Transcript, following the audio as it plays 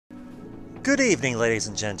Good evening, ladies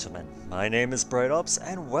and gentlemen. My name is Bright Ops,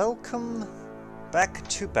 and welcome back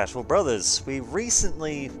to Battle Brothers. We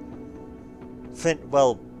recently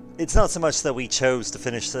well, it's not so much that we chose to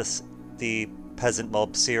finish the Peasant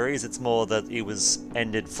Mob series, it's more that it was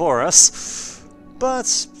ended for us.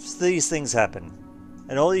 But these things happen,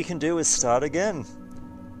 and all you can do is start again.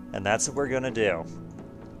 And that's what we're gonna do.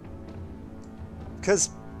 Because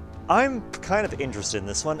I'm kind of interested in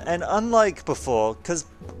this one, and unlike before, because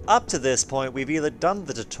up to this point we've either done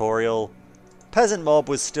the tutorial, Peasant Mob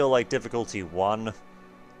was still like difficulty 1,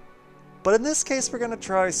 but in this case we're going to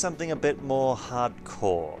try something a bit more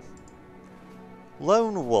hardcore.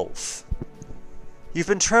 Lone Wolf. You've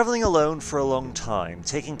been traveling alone for a long time,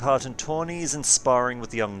 taking part in tourneys and sparring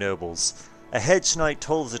with young nobles. A Hedge Knight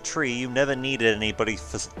told the tree you never needed anybody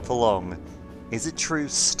for long. Is it true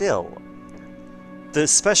still?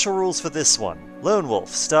 There's special rules for this one. Lone Wolf,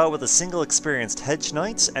 start with a single experienced Hedge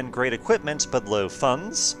Knight and great equipment but low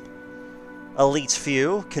funds. Elite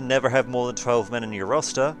few, can never have more than 12 men in your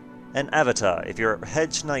roster. And Avatar, if your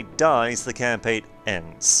Hedge Knight dies, the campaign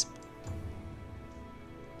ends.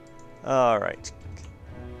 Alright.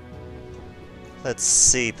 Let's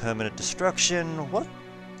see, permanent destruction. What?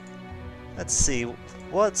 Let's see,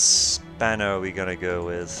 what spanner are we gonna go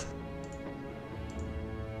with?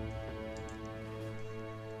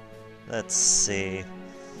 Let's see.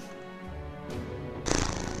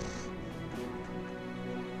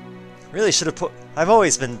 Really should have put... I've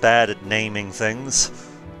always been bad at naming things,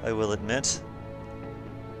 I will admit.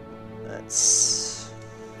 Let's...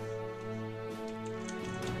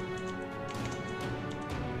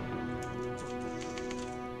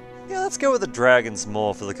 Yeah, let's go with the Dragon's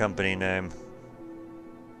Maw for the company name.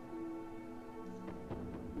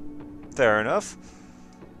 Fair enough.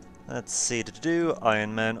 Let's see, to do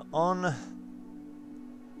Iron Man on.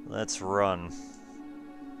 Let's run.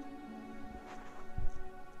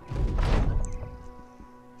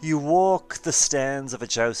 You walk the stands of a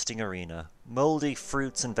jousting arena. Moldy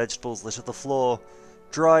fruits and vegetables litter the floor.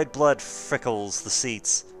 Dried blood freckles the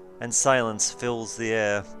seats, and silence fills the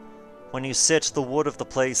air. When you sit, the wood of the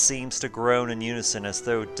place seems to groan in unison as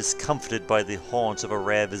though discomfited by the haunt of a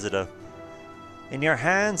rare visitor. In your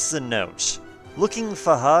hands is a note. Looking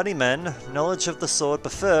for hardy men, knowledge of the sword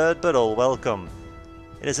preferred, but all welcome.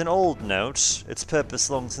 It is an old note, its purpose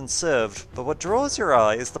long since served, but what draws your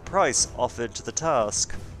eye is the price offered to the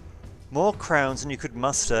task. More crowns than you could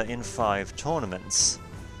muster in 5 tournaments.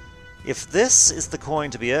 If this is the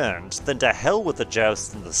coin to be earned, then to hell with the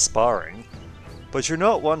joust and the sparring. But you're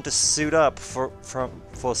not one to suit up for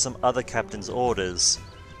some other captain's orders.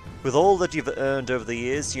 With all that you've earned over the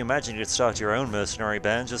years, you imagine you'd start your own mercenary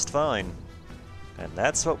band just fine. And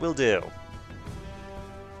that's what we'll do.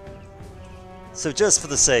 So just for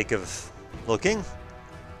the sake of looking,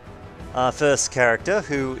 our first character,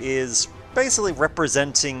 who is basically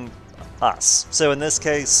representing us. So in this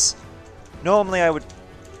case, normally I would...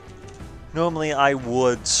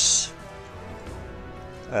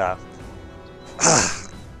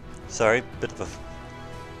 sorry, bit of a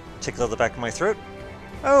tickle at the back of my throat.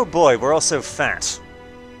 Oh boy, we're also fat.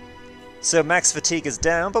 So max fatigue is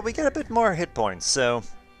down, but we get a bit more hit points, so...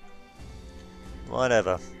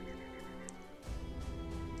 whatever.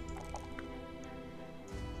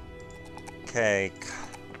 Okay.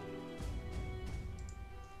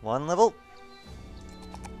 1 level.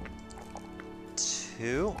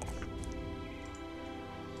 2.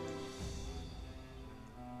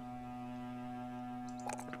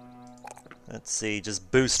 Let's see,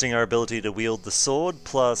 just boosting our ability to wield the sword,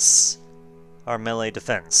 plus our melee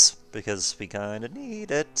defense, because we kinda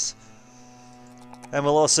need it. And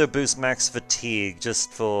we'll also boost max fatigue,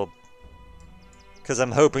 just for... because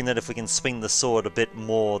I'm hoping that if we can swing the sword a bit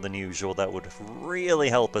more than usual, that would really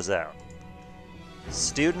help us out.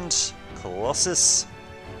 Student, Colossus,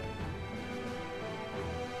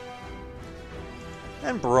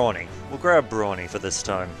 and Brawny. We'll grab Brawny for this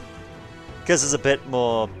time, because there's a bit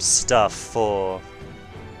more stuff for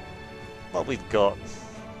what we've got.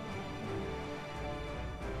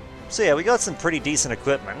 So yeah, we got some pretty decent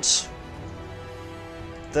equipment,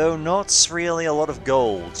 though not really a lot of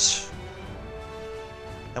gold.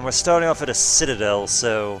 And we're starting off at a citadel,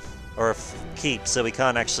 so... or a keep, so we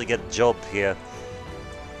can't actually get a job here.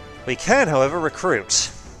 We can, however, recruit.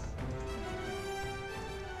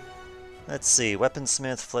 Let's see,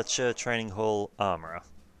 Weaponsmith, Fletcher, Training Hall, Armorer.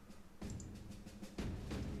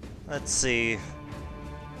 Let's see...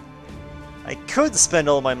 I could spend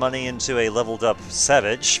all my money into a leveled up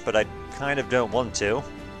Savage, but I kind of don't want to.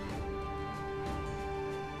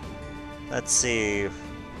 Let's see...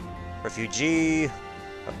 Refugee...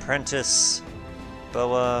 Apprentice...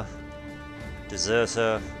 Boa...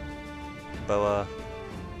 Deserter. Boa.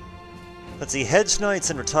 Let's see, Hedge Knights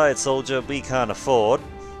and Retired Soldier we can't afford.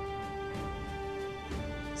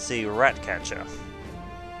 Let's see, Ratcatcher.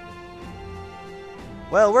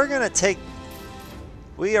 Well, we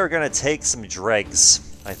are gonna take some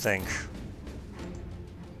dregs, I think.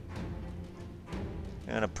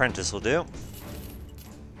 An apprentice will do.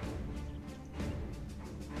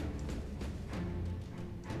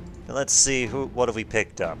 Now let's see what have we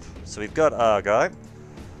picked up. So we've got our guy.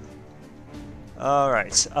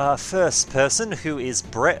 Alright, our first person who is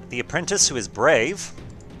the apprentice who is brave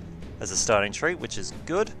as a starting trait, which is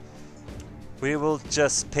good. We will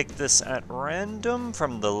just pick this at random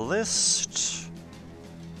from the list.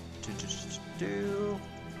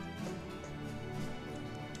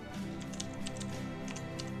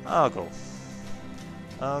 Argle.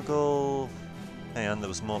 Argle. Hang on, there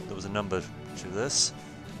was more. There was a number to this.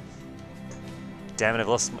 Damn it! I've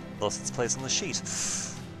lost its place on the sheet.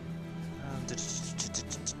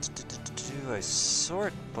 I saw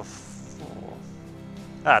it before.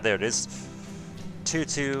 Ah, there it is.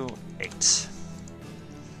 228.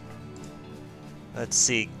 Let's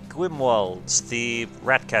see. Gwimwald, the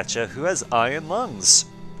Ratcatcher, who has iron lungs.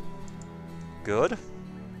 Good.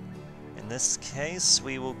 In this case,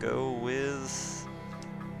 we will go with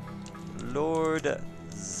Lord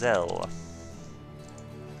Zell.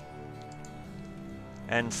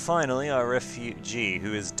 And finally, our refugee,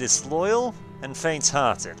 who is disloyal and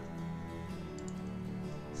faint-hearted.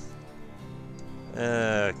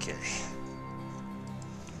 Okay.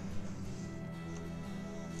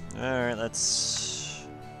 Alright, let's...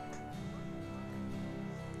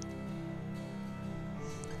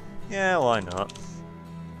 Yeah, why not?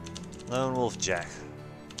 Lone Wolf Jack.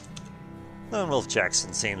 Lone Wolf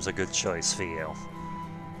Jackson seems a good choice for you.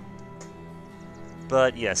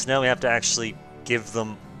 But yes, now we have to actually give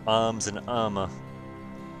them arms and armor.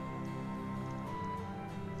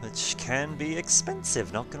 Which can be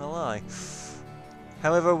expensive, not gonna lie.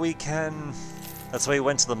 However, we can... That's why we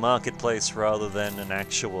went to the marketplace rather than an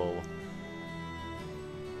actual...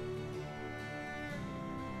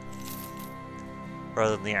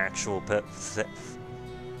 Rather than the actual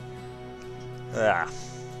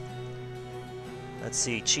Let's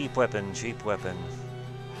see, cheap weapon, cheap weapon.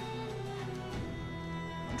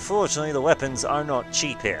 Unfortunately, the weapons are not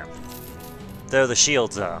cheap here. Though the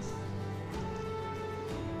shields are.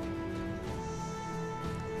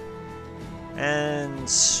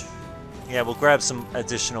 And... yeah, we'll grab some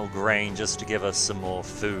additional grain just to give us some more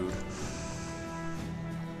food.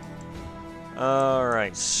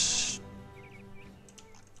 Alright. Let's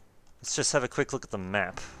just have a quick look at the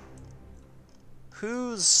map.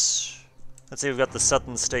 Who's... Let's see, we've got the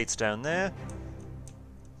southern states down there.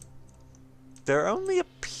 They're only a...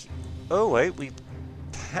 Oh wait, we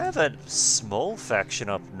have a small faction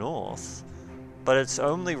up north. But it's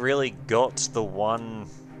only really got the one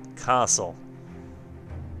castle.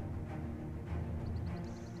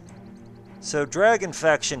 So Dragon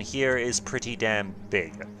faction here is pretty damn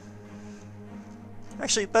big.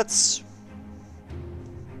 Actually, that's...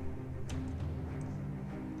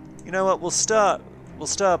 You know what, we'll start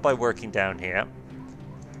by working down here.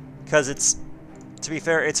 Because it's, to be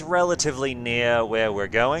fair, it's relatively near where we're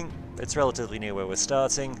going. It's relatively near where we're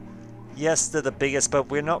starting. Yes, they're the biggest, but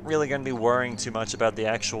we're not really going to be worrying too much about the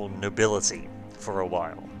actual nobility for a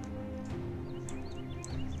while.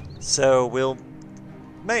 So we'll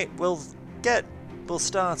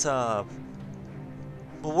start our...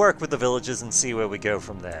 We'll work with the villages and see where we go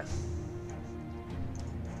from there.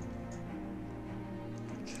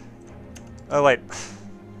 Oh wait.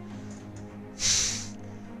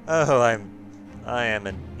 Oh, I am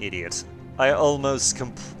an idiot. I almost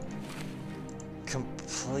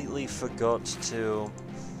completely forgot to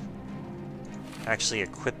actually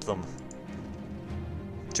equip them.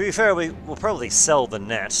 To be fair, we'll probably sell the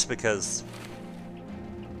net because...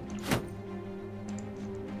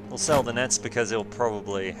 We'll sell the nets because it'll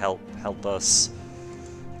probably help us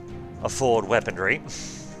afford weaponry.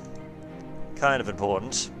 Kind of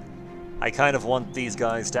important. I kind of want these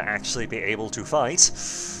guys to actually be able to fight.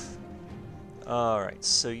 Alright,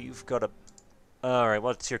 so you've got a... Alright,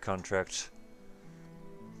 what's your contract?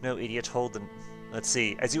 No, idiot, hold the... Let's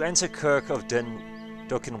see. As you enter Kirk of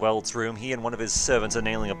Duckenweld's room, he and one of his servants are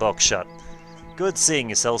nailing a box shut. Good seeing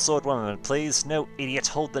you, sellsword. 1 moment, please. No, idiot,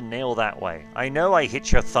 hold the nail that way. I know I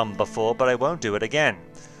hit your thumb before, but I won't do it again.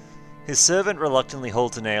 His servant reluctantly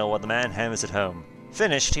holds a nail while the man hammers it home.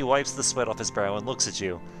 Finished, he wipes the sweat off his brow and looks at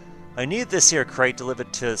you. I need this here crate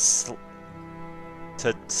delivered to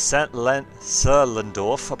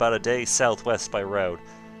Serlendorf, about a day southwest by road.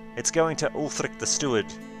 It's going to Ulfric the Steward,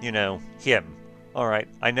 you know, him. Alright,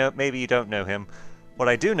 I know maybe you don't know him. What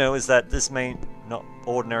I do know is that this may not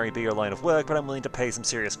ordinarily be your line of work, but I'm willing to pay some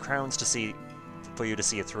serious crowns for you to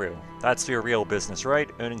see it through. That's your real business, right?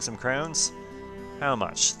 Earning some crowns? How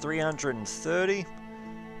much? 330?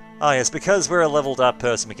 Ah yes, because we're a leveled up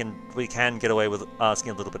person, we can get away with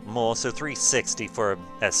asking a little bit more, so 360 for an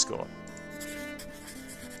escort.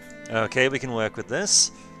 Okay, we can work with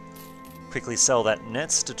this. Quickly sell that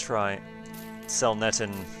nets to try sell net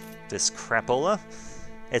in this crapola.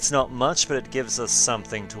 It's not much, but it gives us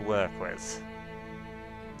something to work with.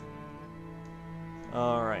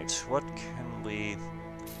 Alright, what can we...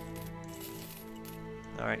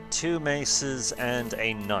 Alright, 2 maces and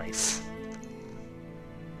a knife.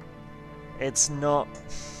 It's not...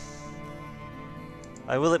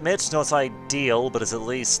 I will admit, not ideal, but it's at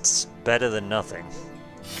least better than nothing.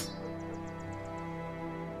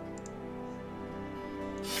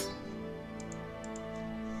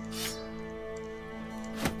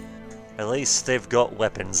 At least they've got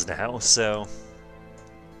weapons now, so...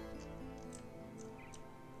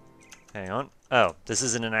 Hang on. Oh, this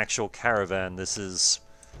isn't an actual caravan, this is...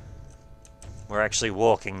 We're actually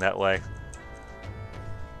walking that way.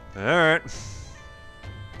 Alright.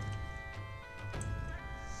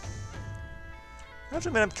 I have to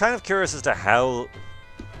admit, I'm kind of curious as to how...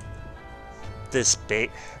 this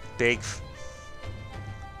big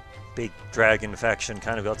dragon faction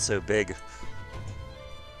kind of got so big.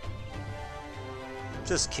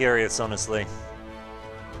 Just curious, honestly.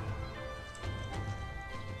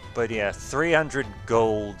 But yeah, 300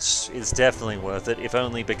 gold is definitely worth it, if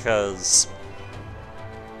only because,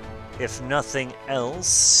 if nothing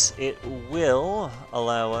else, it will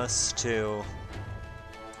allow us to...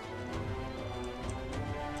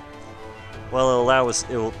 Well, it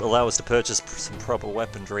will allow us to purchase some proper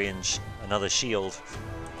weaponry and another shield.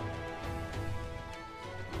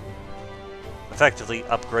 Effectively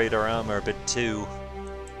upgrade our armor a bit too.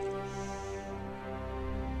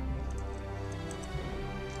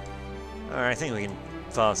 Alright, I think we can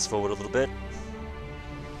fast forward a little bit.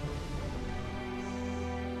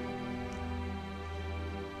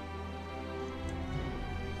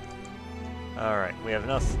 Alright, we have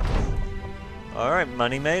enough. Alright,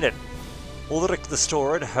 money made it. Ulrich the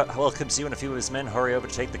Steward welcomes you and a few of his men hurry over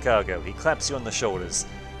to take the cargo. He claps you on the shoulders.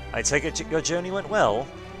 I take it your journey went well?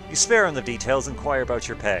 You spare him the details and inquire about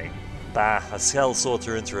your pay. Bah, a skull saw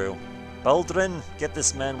through and through. Baldrin, get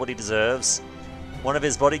this man what he deserves. One of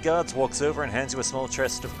his bodyguards walks over and hands you a small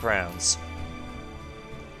chest of crowns.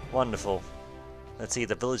 Wonderful. Let's see,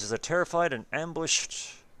 the villagers are terrified and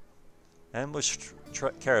ambushed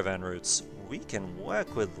caravan routes. We can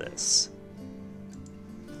work with this.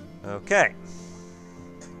 Okay.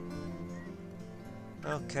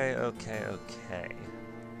 Okay.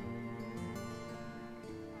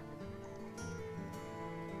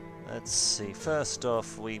 Let's see, first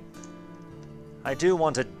off, I do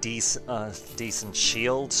want a decent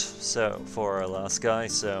shield, so for our last guy,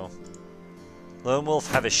 so... Lone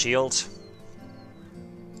Wolf, have a shield.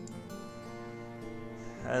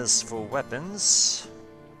 As for weapons...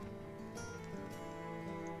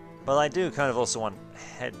 Well, I do kind of also want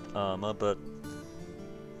head armor, but...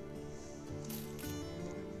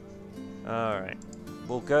 Alright.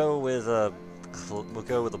 We'll go with a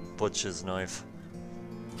butcher's knife.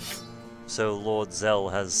 So Lord Zell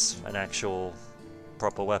has an actual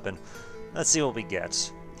proper weapon. Let's see what we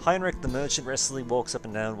get. Heinrich the merchant restlessly walks up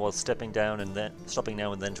and down while stopping now and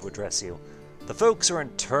then to address you. The folks are in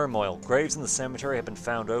turmoil. Graves in the cemetery have been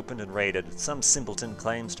found opened and raided. Some simpleton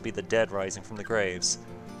claims to be the dead rising from the graves.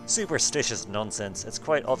 Superstitious nonsense. It's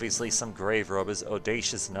quite obviously some grave robbers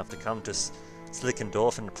audacious enough to come to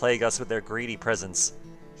Slickendorf and plague us with their greedy presence.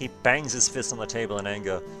 He bangs his fist on the table in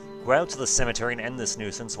anger. Go out to the cemetery and end this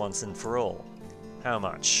nuisance once and for all. How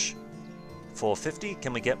much? 450?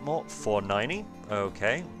 Can we get more? 490?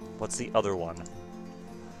 Okay. What's the other one?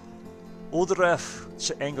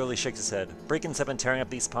 Uldrath angrily shakes his head. Brigands have been tearing up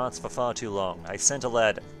these parts for far too long. I sent a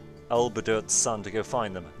lad, Albedurt's son, to go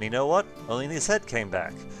find them. And you know what? Only his head came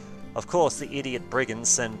back. Of course, the idiot brigands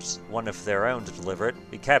sent one of their own to deliver it.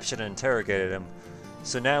 We captured and interrogated him.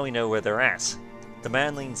 So now we know where they're at. The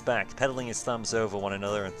man leans back, peddling his thumbs over one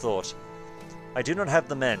another in thought. I do not have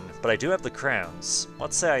the men, but I do have the crowns.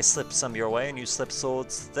 What say I slip some your way and you slip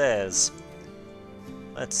swords theirs?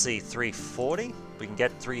 Let's see, 340? We can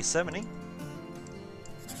get 370.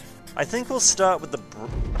 I think we'll start with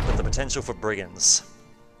the potential for brigands.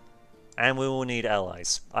 And we will need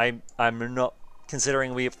allies. I'm not...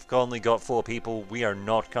 Considering we've only got 4 people, we are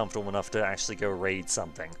not comfortable enough to actually go raid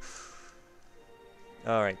something.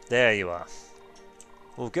 Alright, there you are.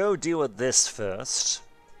 We'll go deal with this first.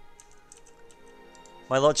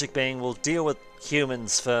 My logic being, we'll deal with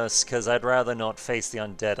humans first, because I'd rather not face the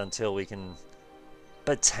undead until we can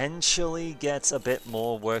potentially get a bit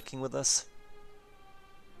more working with us.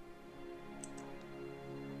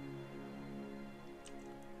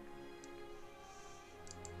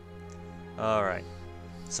 Alright.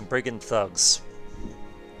 Some brigand thugs.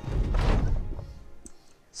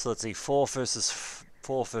 So let's see, 4 versus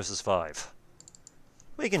 5.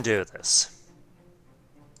 We can do this.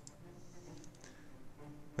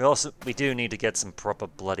 We do need to get some proper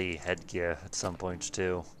bloody headgear at some point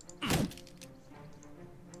too.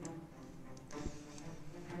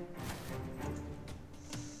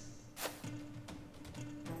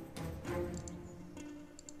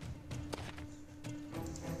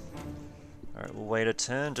 Alright, we'll wait a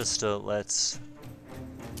turn just to let...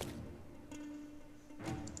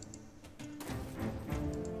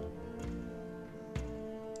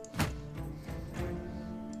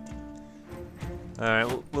 Alright,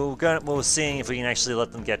 we'll see if we can actually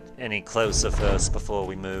let them get any closer first before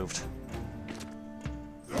we moved.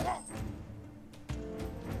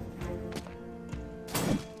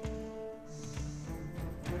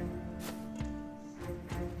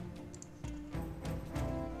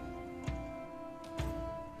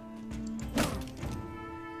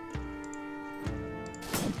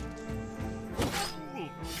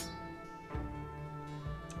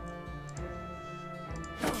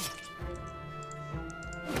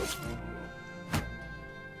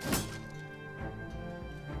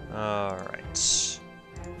 Alright.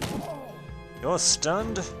 You're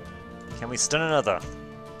stunned? Can we stun another?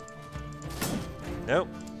 Nope.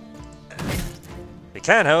 We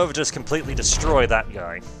can, however, just completely destroy that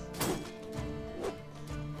guy.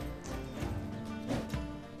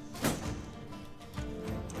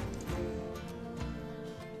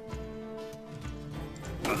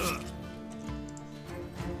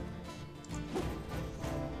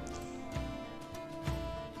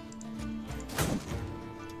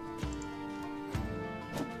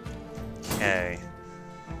 Okay.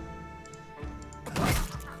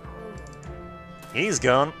 He's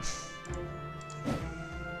gone.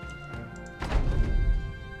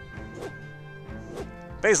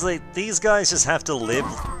 Basically, these guys just have to live.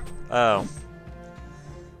 Oh.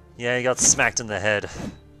 Yeah, he got smacked in the head.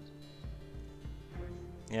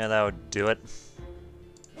 Yeah, that would do it.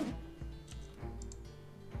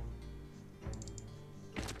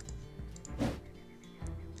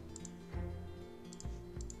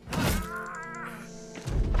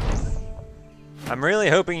 I'm really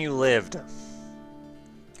hoping you lived.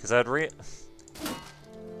 Because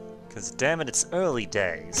Because damn it, it's early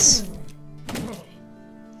days.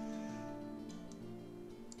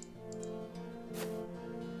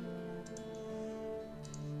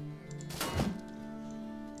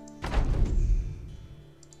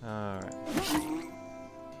 Alright.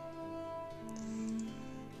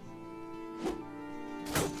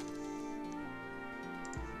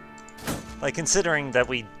 Like, considering that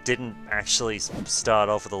we didn't actually start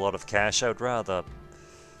off with a lot of cash, I would rather...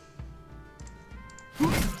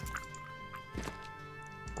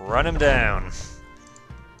 run him down.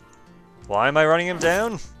 Why am I running him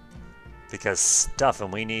down? Because stuff,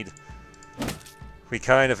 and we need... we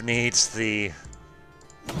kind of need the...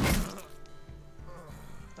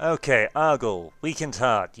 Okay, Argle, weakened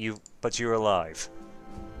heart, but you're alive.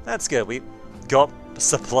 That's good, we got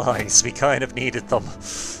supplies, we kind of needed them.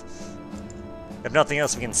 If nothing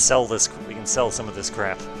else, we can sell this. We can sell some of this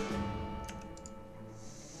crap.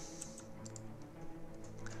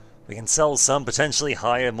 We can sell some, potentially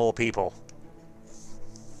hire more people.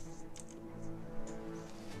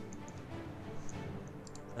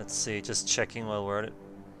 Let's see, just checking while we're at it.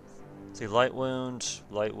 See, light wound,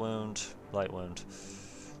 light wound, light wound.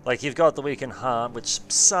 Like, you've got the weakened heart, which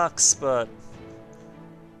sucks, but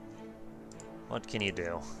what can you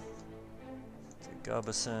do? See,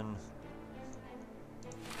 Garbison.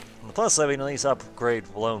 On the plus side, we can at least upgrade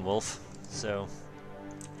Lone Wolf, so...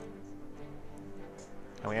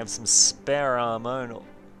 And we have some spare armor, and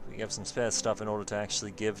we have some spare stuff in order to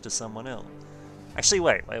actually give to someone else. Actually,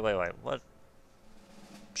 wait, what?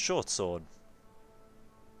 Short sword.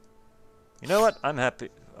 You know what? I'm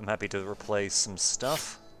happy to replace some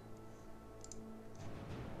stuff.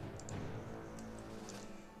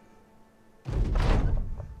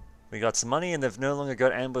 We got some money, and they've no longer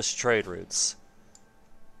got ambush trade routes.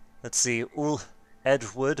 Let's see,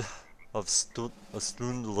 Edward of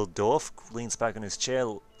Strundledorf leans back on his chair,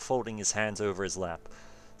 folding his hands over his lap.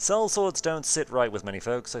 Sellswords don't sit right with many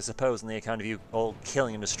folks, I suppose, on the account of you all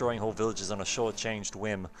killing and destroying whole villages on a short-changed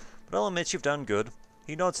whim. But I'll admit you've done good.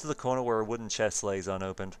 He nods to the corner where a wooden chest lays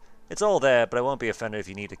unopened. It's all there, but I won't be offended if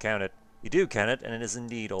you need to count it. You do can it, and it is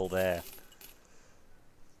indeed all there.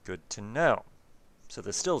 Good to know. So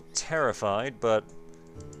they're still terrified, but...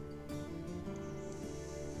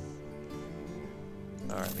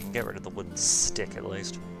 Alright, we can get rid of the wooden stick at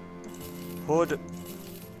least. Hood.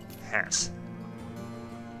 Hat.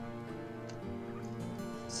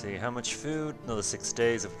 Let's see, how much food? Another 6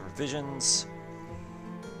 days of provisions.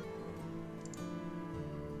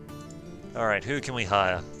 Alright, who can we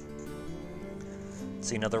hire? Let's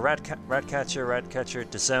see, another rat catcher,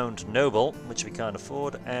 disowned noble, which we can't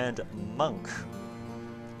afford, and monk.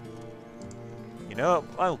 You know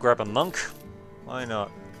what? I'll grab a monk. Why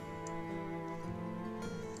not?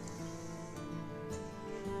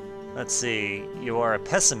 Let's see, you are a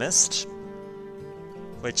pessimist,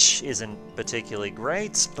 which isn't particularly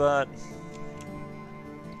great, but...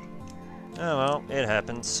 oh well, it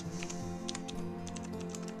happens.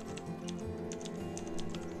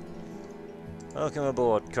 Welcome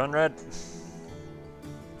aboard, Conrad.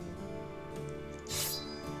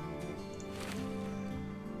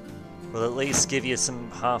 We'll at least give you some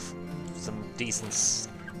halfway decent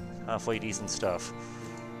stuff.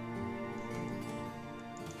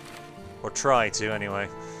 Or try to, anyway.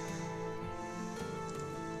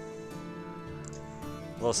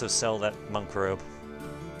 We'll also sell that monk robe.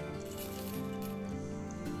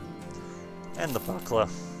 And the buckler.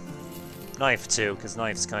 Knife too, because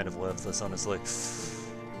knife's kind of worthless, honestly.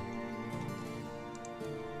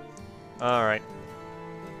 Alright.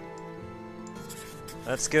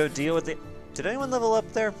 Let's go deal with the... did anyone level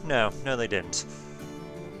up there? No, they didn't.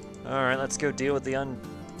 Alright, let's go deal with the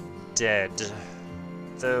undead.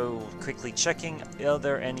 Though, quickly checking, are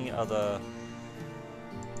there any other...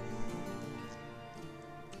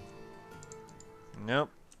 nope.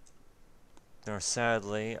 There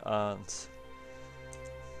sadly aren't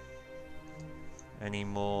any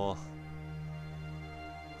more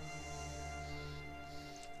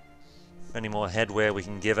headwear we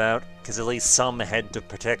can give out, because at least some head of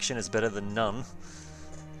protection is better than none.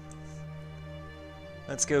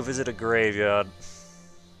 Let's go visit a graveyard.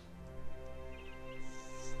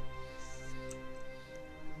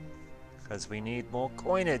 Because we need more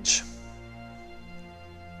coinage.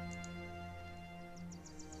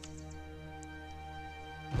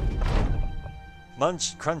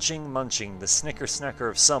 Crunching, munching, the snicker-snacker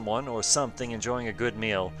of someone or something enjoying a good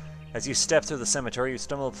meal. As you step through the cemetery, you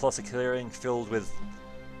stumble across a clearing filled with...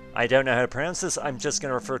 I don't know how to pronounce this, I'm just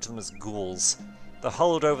going to refer to them as ghouls. The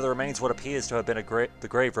hollowed over the remains what appears to have been the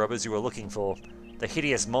grave robbers you were looking for. The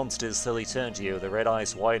hideous monsters slowly turn to you, their red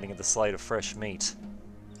eyes widening at the sight of fresh meat.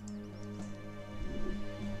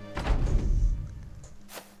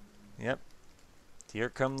 Yep. Here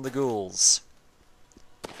come the ghouls.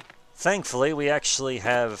 Thankfully, we actually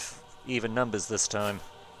have even numbers this time.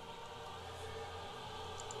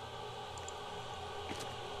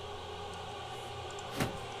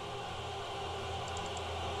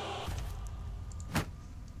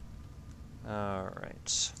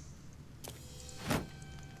 Alright.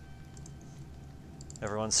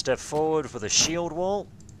 Everyone step forward with a shield wall.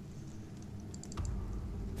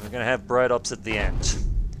 We're going to have Bright Ops at the end.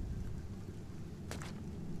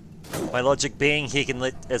 My logic being, he can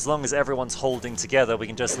as long as everyone's holding together, we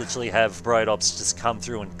can just literally have Bright Ops just come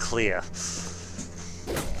through and clear.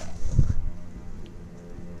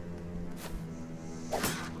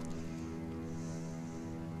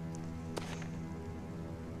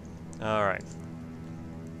 Alright.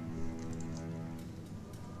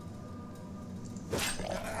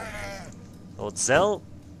 Lord Zell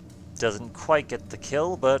doesn't quite get the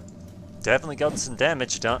kill, but definitely got some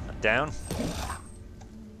damage down.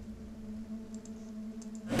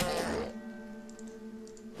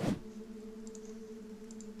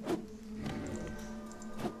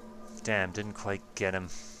 Damn, didn't quite get him.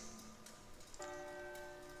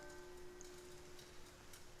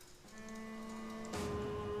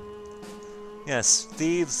 Yes,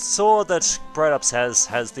 the sword that Bright Ops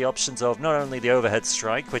has the options of not only the overhead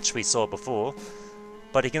strike, which we saw before,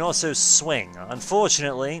 but he can also swing.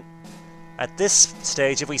 Unfortunately, at this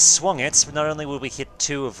stage, if we swung it, not only would we hit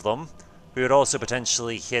 2 of them, we would also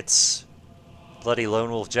potentially hit bloody Lone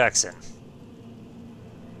Wolf Jackson.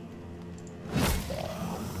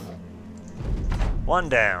 One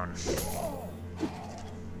down.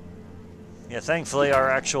 Yeah, thankfully our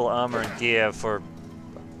actual armor and gear for...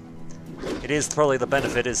 it is probably the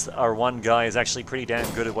benefit is our one guy is actually pretty damn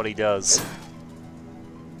good at what he does.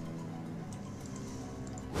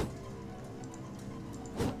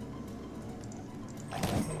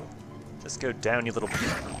 Just go down, you little...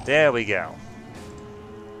 there we go.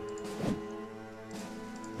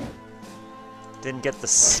 Didn't get the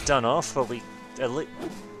stun off, but we...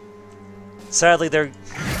 Sadly, they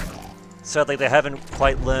haven't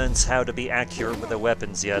quite learned how to be accurate with their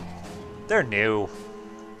weapons yet. They're new.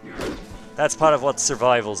 That's part of what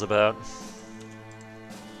survival's about.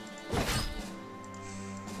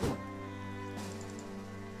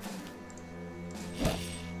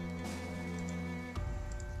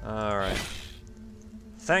 Alright.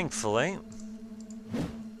 Thankfully...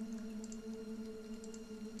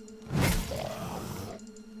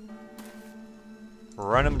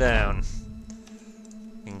 run him down.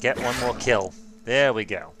 And get one more kill. There we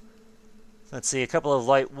go. Let's see, a couple of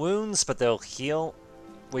light wounds, but they'll heal.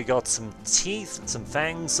 We got some teeth, some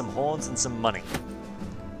fangs, some horns, and some money.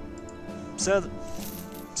 So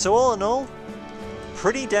all in all, a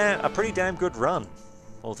pretty damn good run,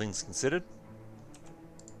 all things considered.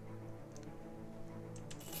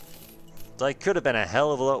 Like, could have been a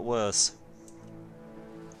hell of a lot worse.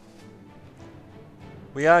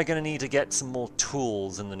 We are going to need to get some more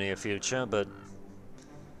tools in the near future, but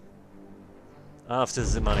after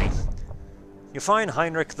the money. You find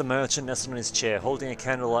Heinrich the merchant nestled in his chair, holding a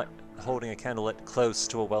candlelit close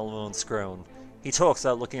to a well-known scroll. He talks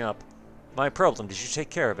without looking up. My problem, did you take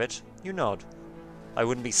care of it? You nod. I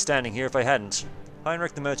wouldn't be standing here if I hadn't.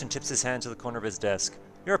 Heinrich the merchant tips his hand to the corner of his desk.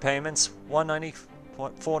 Your payments,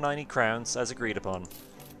 490 crowns, as agreed upon.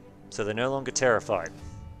 So they're no longer terrified.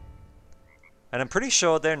 And I'm pretty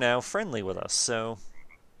sure they're now friendly with us, so...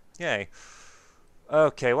 yay.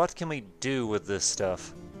 Okay, what can we do with this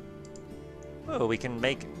stuff? Oh, we can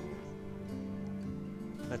make...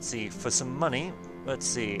 let's see, for some money, let's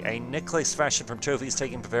see, a necklace fashioned from trophies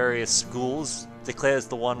taken from various schools declares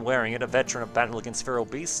the one wearing it a veteran of battle against feral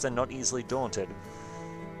beasts and not easily daunted,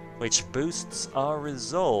 which boosts our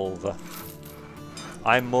resolve.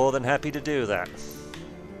 I'm more than happy to do that.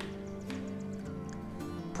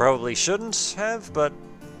 Probably shouldn't have, but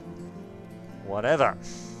whatever.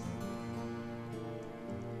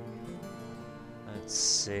 Let's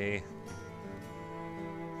see.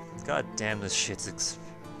 God damn, this shit's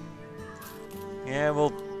yeah,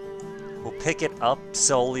 we'll pick it up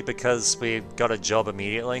solely because we got a job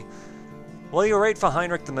immediately. While you wait for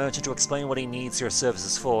Heinrich the merchant to explain what he needs your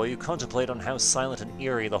services for, you contemplate on how silent and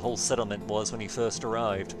eerie the whole settlement was when you first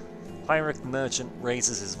arrived. Heinrich the merchant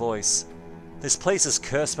raises his voice. This place is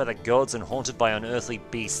cursed by the gods and haunted by unearthly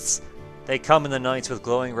beasts. They come in the nights with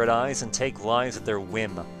glowing red eyes and take lives at their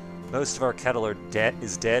whim. Most of our cattle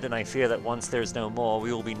is dead, and I fear that once there's no more,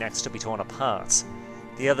 we will be next to be torn apart.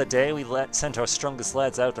 The other day, we sent our strongest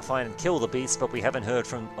lads out to find and kill the beasts, but we haven't heard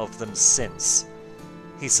of them since.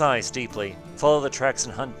 He sighs deeply. Follow the tracks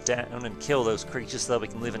and hunt down and kill those creatures so that we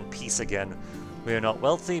can live in peace again. We are not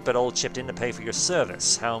wealthy, but all chipped in to pay for your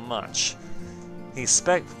service. How much? He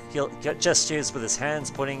gestures with his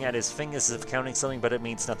hands, pointing at his fingers as if counting something, but it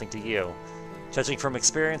means nothing to you. Judging from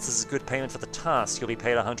experience, this is good payment for the task. You'll be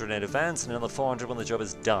paid 100 in advance and another 400 when the job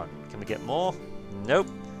is done. Can we get more? Nope.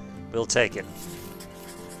 We'll take it.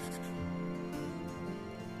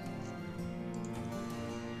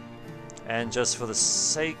 And just for the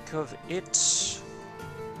sake of it...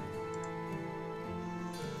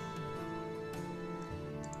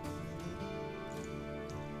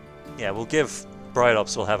 yeah, we'll give Bright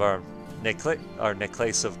Ops, we'll have our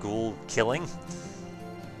necklace of ghoul killing.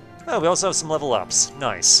 Oh, we also have some level ups.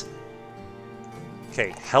 Nice.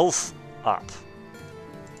 Okay, health up.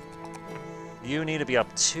 You need to be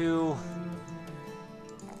up 2.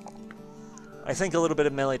 I think a little bit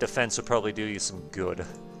of melee defense would probably do you some good.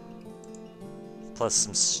 Plus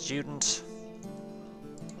some student.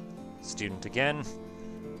 Student again.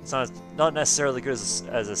 It's not necessarily good as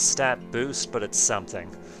a stat boost, but it's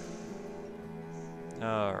something.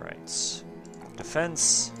 Alright.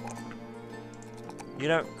 Defense. You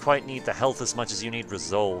don't quite need the health as much as you need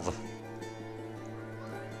resolve.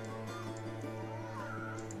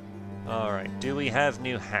 Alright, do we have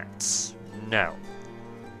new hats? No.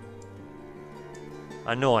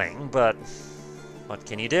 Annoying, but what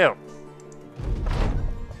can you do?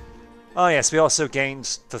 Oh yes, we also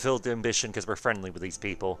gained fulfilled ambition because we're friendly with these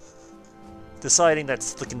people. Deciding that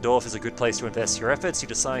Slickendorf is a good place to invest your efforts, you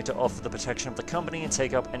decide to offer the protection of the company and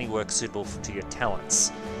take up any work suitable to your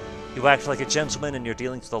talents. You act like a gentleman in your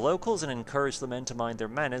dealings with the locals and encourage the men to mind their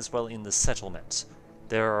manners while in the settlement.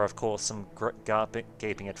 There are, of course, some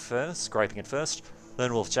griping at first.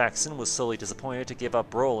 Lone Wolf Jackson was sorely disappointed to give up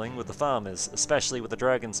brawling with the farmers, especially with the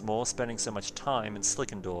Dragon's Maw spending so much time in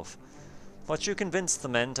Slickendorf. But you convinced the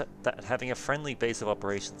men that having a friendly base of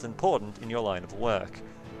operations is important in your line of work,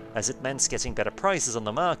 as it meant getting better prices on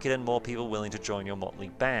the market and more people willing to join your motley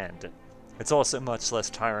band. It's also much less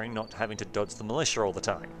tiring not having to dodge the militia all the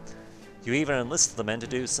time. You even enlisted the men to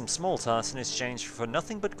do some small tasks in exchange for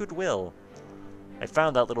nothing but goodwill. I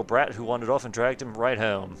found that little brat who wandered off and dragged him right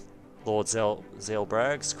home. Lord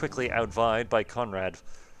Zalebrags, quickly outvied by Conrad.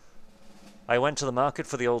 I went to the market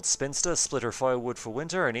for the old spinster, split her firewood for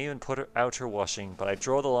winter, and even put out her washing, but I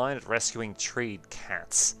draw the line at rescuing treed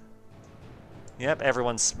cats. Yep,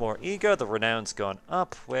 everyone's more eager, the renown's gone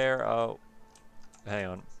up. Where, oh... Hang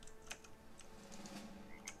on.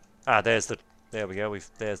 Ah, there we go,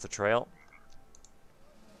 there's the trail.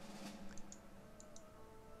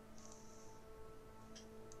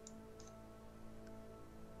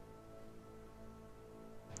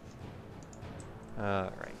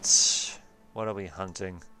 Alright. What are we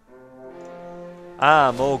hunting?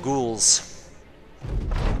 Ah, more ghouls.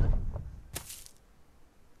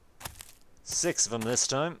 6 of them this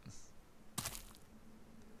time.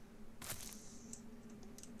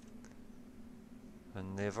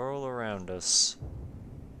 And they're all around us.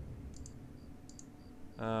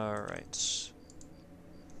 Alright.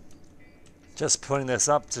 Just putting this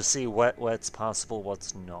up to see what's possible,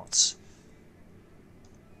 what's not.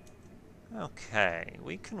 Okay,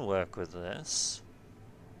 we can work with this.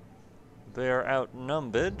 They're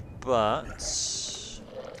outnumbered, but...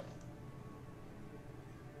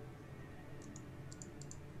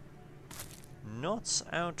 not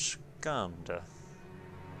outgunned.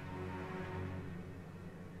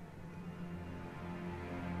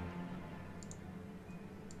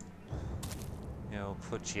 Yeah, I'll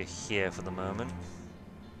put you here for the moment.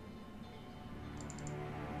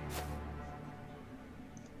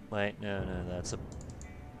 Wait, no, that's a...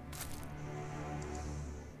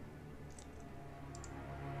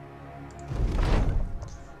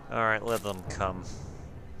 Alright, let them come.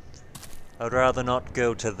 I'd rather not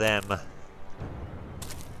go to them.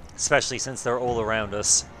 Especially since they're all around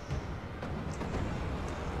us.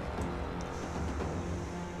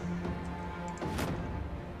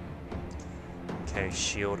 Okay,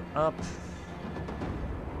 shield up.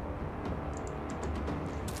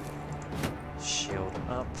 Shield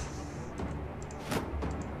up.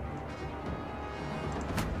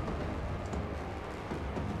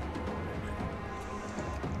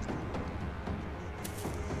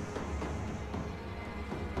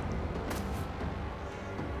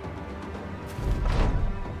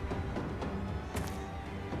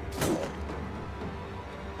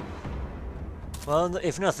 Well,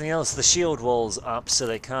 if nothing else, the shield wall's up, so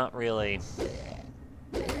they can't really...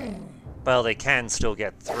 Well, they can still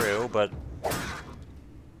get through, but...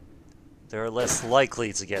 they're less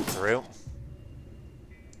likely to get through.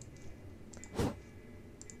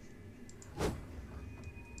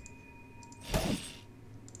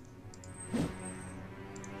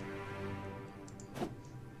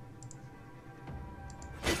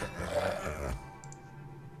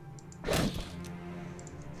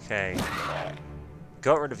 Okay.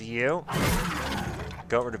 Got rid of you.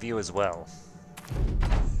 Got rid of you as well.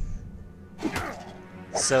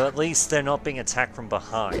 So at least they're not being attacked from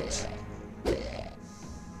behind.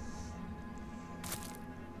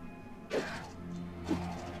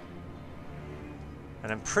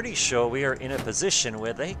 And I'm pretty sure we are in a position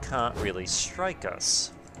where they can't really strike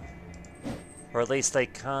us. Or at least they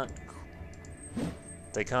can't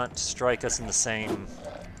strike us in the same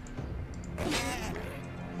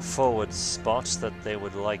forward spot that they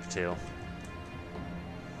would like to.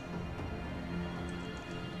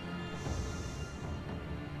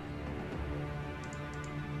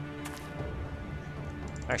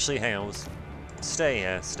 Actually, hang on, stay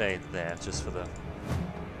there, just for the...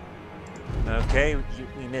 Okay,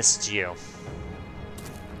 we missed you.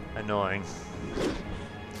 Annoying.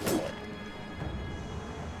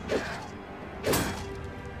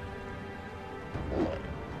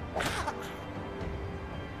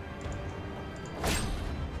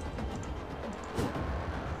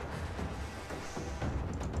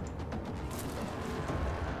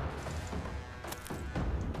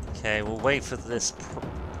 Okay, we'll wait for this.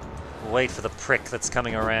 We'll wait for the prick that's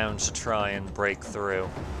coming around to try and break through.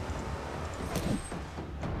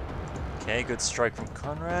 Okay, good strike from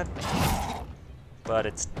Conrad. But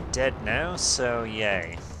it's dead now, so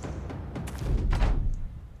yay.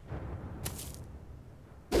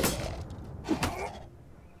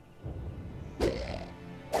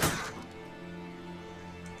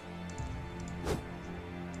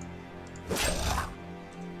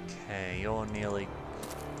 Okay, you're nearly...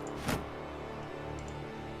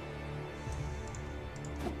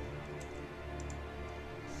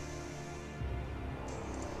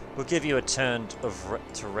 We'll give you a turn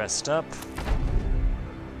to rest up.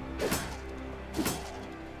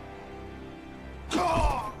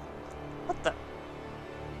 What the?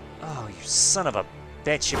 Oh, you son of a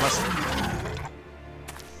bet you must...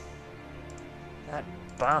 That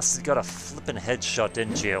bastard got a flippin' headshot,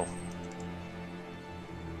 didn't you?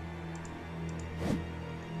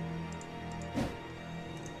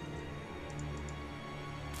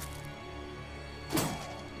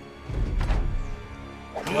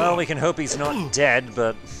 Well, we can hope he's not dead,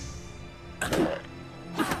 but...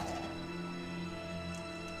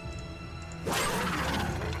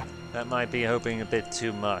 that might be hoping a bit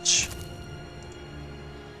too much.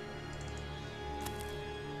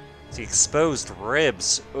 The exposed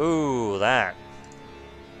ribs. Ooh, that.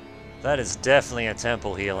 That is definitely a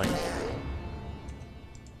temple healing.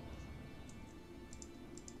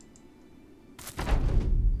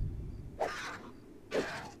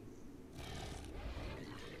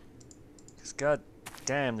 Because god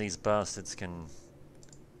damn, these bastards can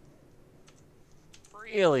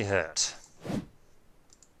really hurt.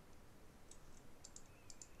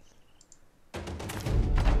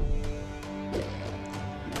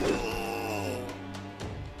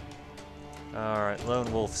 Alright,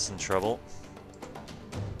 Lone Wolf's in trouble.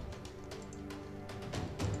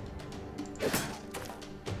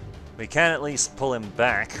 We can at least pull him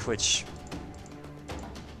back, which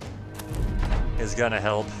is gonna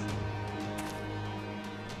help.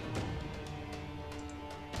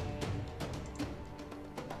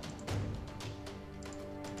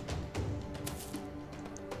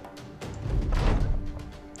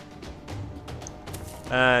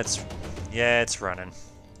 It's running.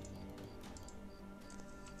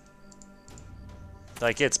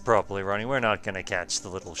 Like, it's properly running. We're not gonna catch the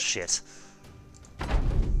little shit.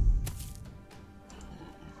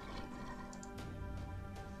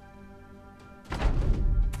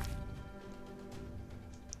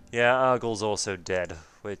 Yeah, Argyl's also dead,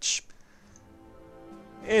 which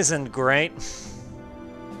isn't great.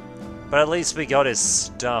 But at least we got his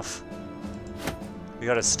stuff. We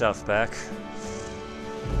got his stuff back.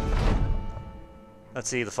 Let's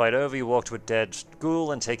see, the fight over, you walk to a dead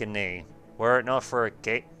ghoul and take a knee. Were it not for a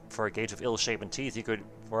gate of ill-shapen teeth, you could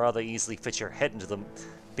rather easily fit your head into the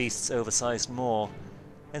beast's oversized maw.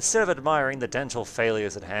 Instead of admiring the dental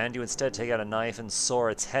failures at hand, you instead take out a knife and saw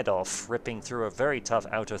its head off, ripping through a very tough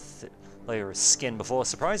outer layer of skin before,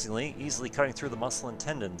 surprisingly, easily cutting through the muscle and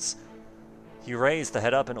tendons. You raise the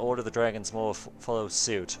head up and order the dragon's maw follow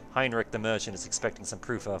suit. Heinrich the merchant is expecting some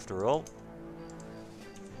proof after all.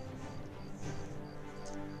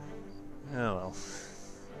 Oh well.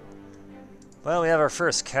 Well, we have our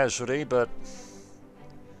first casualty, but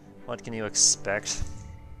what can you expect?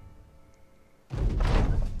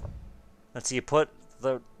 Let's see, you put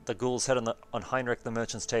the ghoul's head on Heinrich the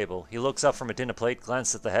merchant's table. He looks up from a dinner plate,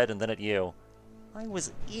 glances at the head, and then at you. I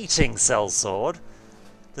was eating, sellsword.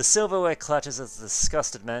 The silverware clatters as the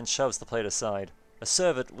disgusted man shoves the plate aside. A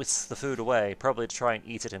servant whisks the food away, probably to try and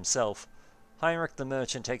eat it himself. Heinrich the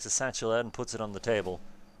merchant takes a satchel out and puts it on the table.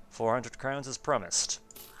 400 crowns as promised.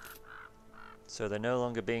 So they're no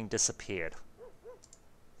longer being disappeared.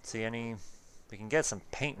 See any... We can get some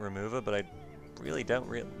paint remover, but I really don't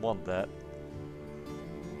want that.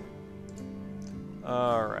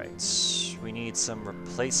 Alright. We need some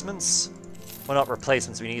replacements. Well, not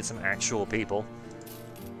replacements, we need some actual people.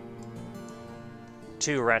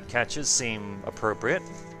 2 rat catchers seem appropriate.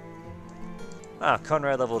 Ah,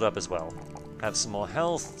 Conrad leveled up as well. Have some more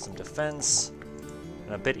health, some defense,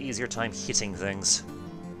 and a bit easier time hitting things.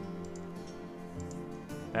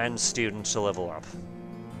 And student to level up.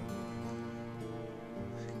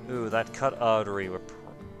 Ooh, that cut artery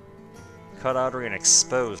and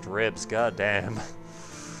exposed ribs, goddamn.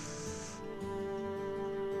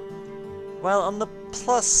 Well, on the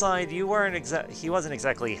plus side, he wasn't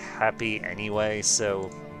exactly happy anyway, so...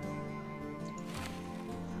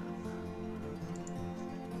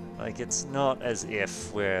 Like, it's not as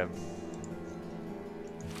if we're...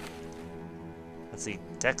 Let's see,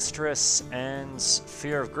 dexterous and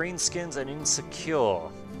fear of greenskins and insecure.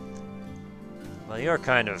 Well, you're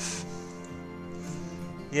kind of...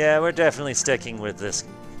 Yeah, we're definitely sticking with this.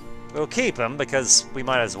 We'll keep him, because we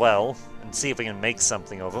might as well, and see if we can make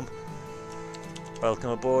something of him.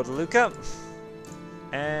 Welcome aboard, Luca.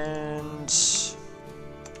 And...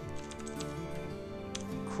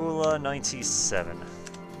 Kula 97.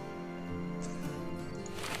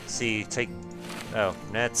 See, take... Oh,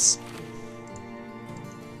 nets.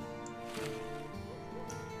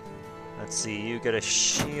 Let's see, you get a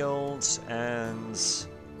shield and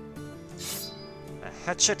a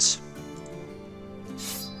hatchet.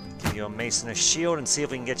 Give your mason a shield and see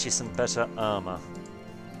if we can get you some better armor.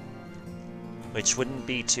 Which wouldn't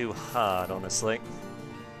be too hard, honestly.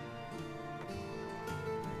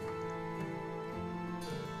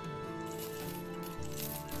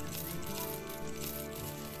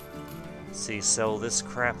 See, sell this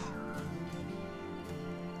crap.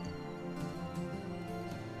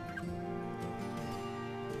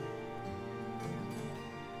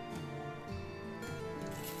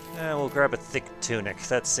 We'll grab a thick tunic.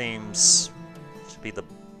 That seems to be the...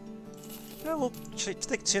 Yeah, well,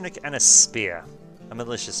 thick tunic and a spear. A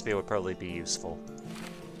militia spear would probably be useful.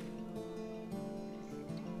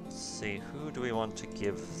 Let's see, who do we want to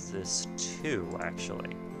give this to,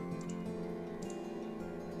 actually?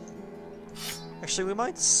 Actually, we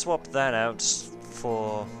might swap that out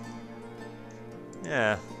for...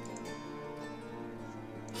 Yeah.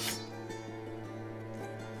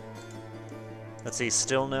 Let's see,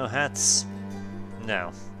 still no hats?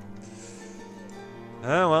 No.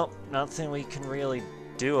 Oh well, nothing we can really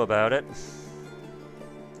do about it.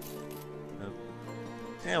 Oh.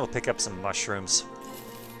 Yeah, we'll pick up some mushrooms.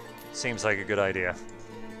 Seems like a good idea.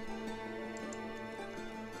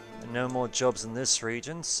 And no more jobs in this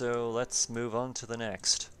region, so let's move on to the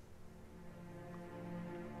next.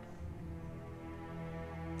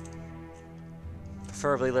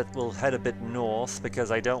 Preferably we'll head a bit north, because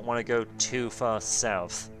I don't want to go too far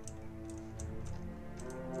south.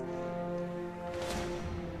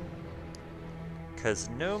 Because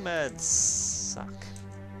nomads suck.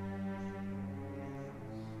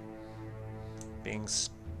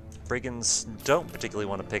 Brigands don't particularly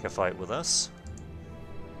want to pick a fight with us.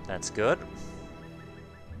 That's good.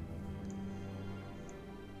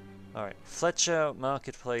 Alright, Fletcher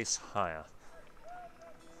Marketplace hire.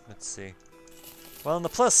 Let's see. Well, on the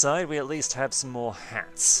plus side, we at least have some more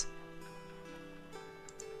hats.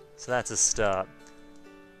 So that's a start.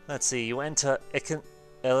 Let's see, you enter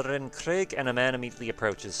Elrenkrig and a man immediately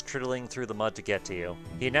approaches, triddling through the mud to get to you.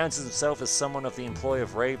 He announces himself as someone of the employ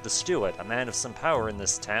of Rave the Steward, a man of some power in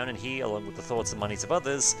this town, and he, along with the thoughts and monies of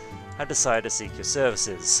others, have decided to seek your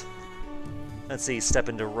services. Let's see, step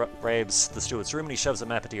into Rave's the Steward's room and he shoves a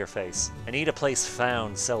map into your face. I need a place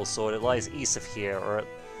found, sellsword. It lies east of here, or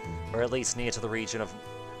at least near the region of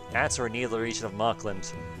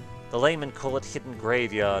Markland. The laymen call it Hidden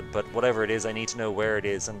Graveyard, but whatever it is, I need to know where it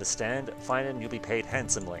is. Understand? Find it and you'll be paid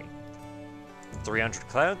handsomely. 300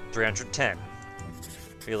 cloud, 310.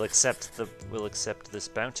 We'll accept this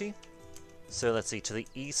bounty. So let's see, to the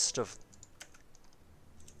east of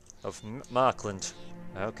Markland.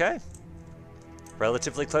 Okay.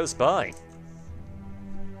 Relatively close by.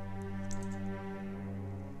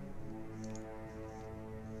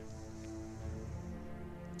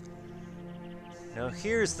 Now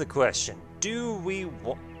here's the question. Do we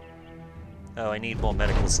want... Oh, I need more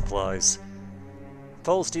medical supplies.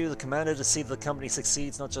 Falls to you, the commander, to see that the company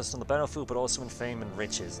succeeds not just on the battlefield, but also in fame and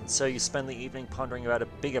riches. And so you spend the evening pondering about a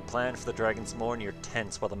bigger plan for the Dragon's Maw in your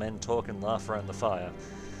tents while the men talk and laugh around the fire.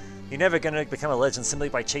 You're never going to become a legend simply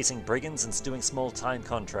by chasing brigands and doing small-time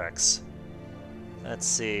contracts. Let's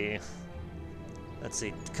see...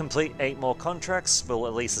 Complete 8 more contracts. We'll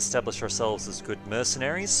at least establish ourselves as good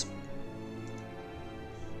mercenaries.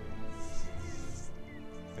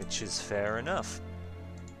 Which is fair enough.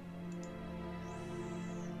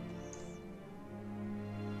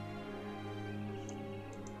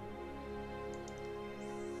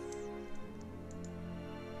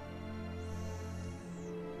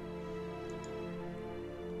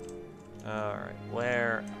 Alright,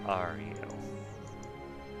 where are you?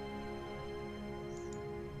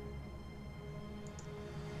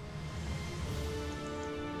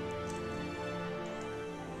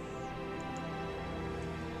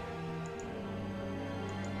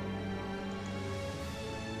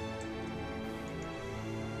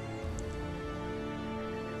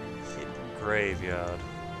 Hidden Graveyard.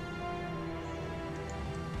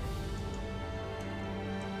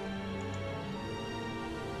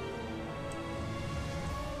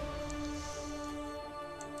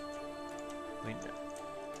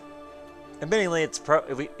 Admittingly, it's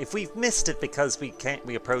if we've missed it because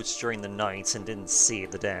we approached during the night and didn't see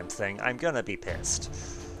the damn thing, I'm gonna be pissed.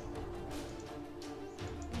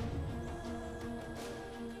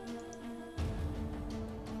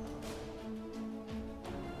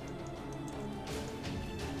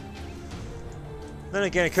 Then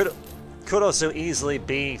again, it could also easily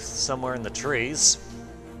be somewhere in the trees.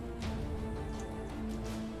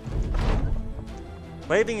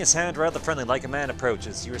 Waving his hand rather friendly like a man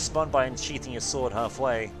approaches, you respond by unsheathing your sword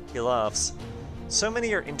halfway. He laughs. So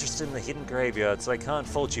many are interested in the Hidden Graveyard, so I can't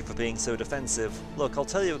fault you for being so defensive. Look, I'll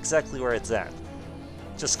tell you exactly where it's at.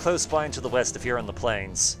 Just close by and to the west if you're on the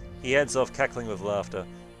plains. He heads off, cackling with laughter.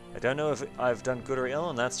 I don't know if I've done good or ill,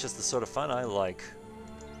 and that's just the sort of fun I like.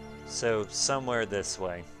 So, somewhere this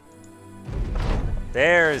way.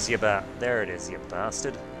 There it is, you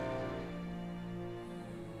bastard.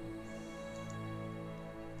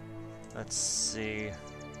 Let's see.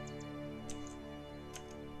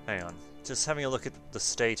 Hang on. Just having a look at the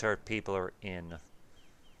state our people are in.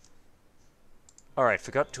 Alright,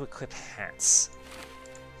 forgot to equip hats.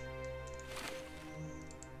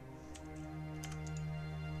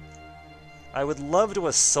 I would love to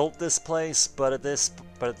assault this place, but at this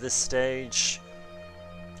stage,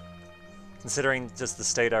 considering just the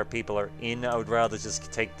state our people are in, I would rather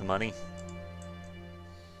just take the money.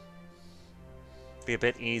 Be a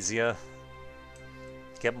bit easier.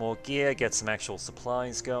 Get more gear, get some actual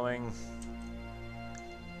supplies going.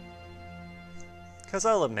 Because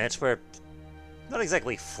I'll admit, we're not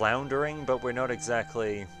exactly floundering, but we're not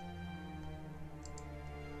exactly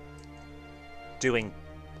doing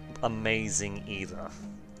amazing either.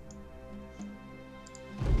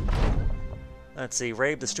 Let's see,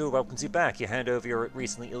 Rabe the steward welcomes you back. You hand over your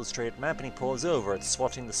recently illustrated map and he pores over it,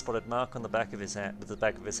 swatting the spotted mark on the back of his hand with the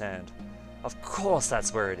back of his hand. Of course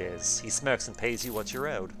that's where it is. He smirks and pays you what you're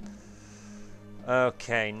owed.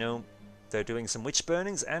 Okay, no, they're doing some witch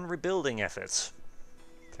burnings and rebuilding efforts.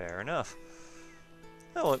 Fair enough.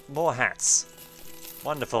 Oh, more hats.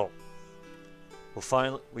 Wonderful.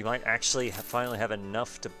 We might actually finally have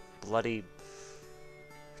enough to bloody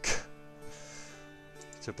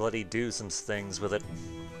do some things with it.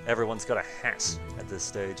 Everyone's got a hat at this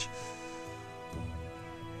stage.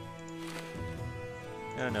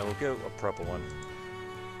 Oh no, we'll go a proper one.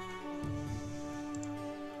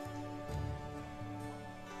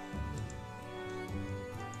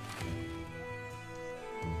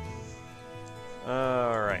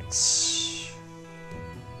 Alright.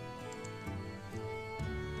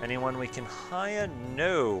 Anyone we can hire?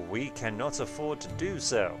 No, we cannot afford to do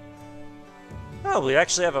so. Oh, we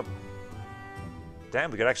actually have a...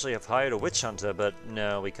 Damn, we could actually have hired a witch hunter, but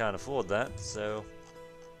no, we can't afford that, so...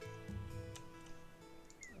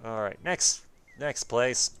 Alright, next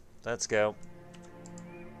place. Let's go.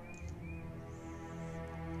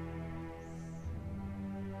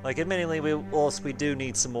 Like, admittedly, we do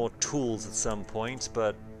need some more tools at some point,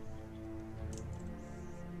 but...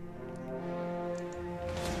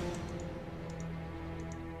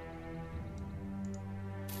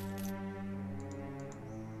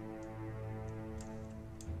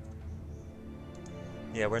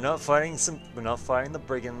 Yeah, we're not fighting the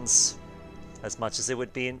brigands as much as it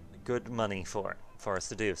would be good money for us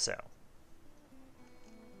to do so.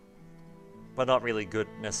 But not really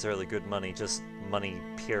necessarily good money, just money,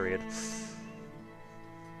 period.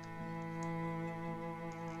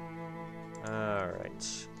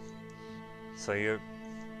 Alright. So you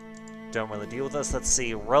don't really deal with us. Let's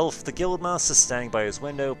see. Ralph, the guildmaster, standing by his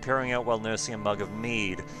window, peering out while nursing a mug of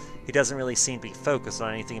mead. He doesn't really seem to be focused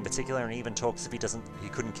on anything in particular, and even talks if he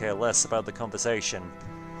couldn't care less about the conversation.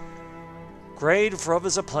 Grave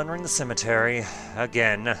robbers are plundering the cemetery.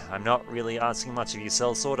 Again, I'm not really asking much of you,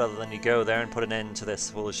 sellsword, other than you go there and put an end to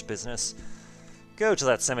this foolish business. Go to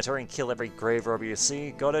that cemetery and kill every grave robber you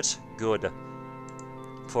see. Got it? Good.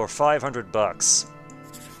 For 500 bucks.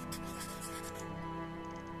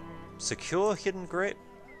 Secure hidden grave?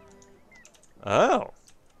 Oh.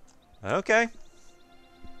 Okay.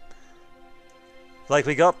 Like,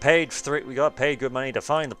 we got paid good money to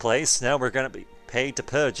find the place, now we're gonna be paid to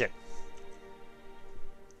purge it.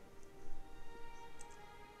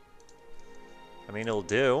 I mean, it'll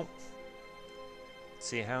do.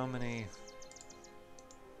 See how many...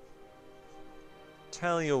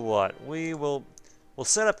 Tell you what, we'll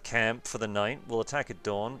set up camp for the night. We'll attack at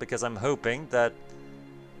dawn, because I'm hoping that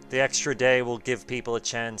the extra day will give people a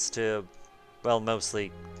chance to... Well,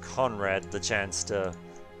 mostly Conrad the chance to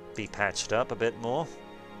be patched up a bit more.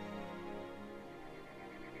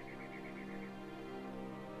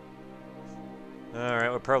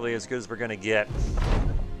 Alright, we're probably as good as we're gonna get.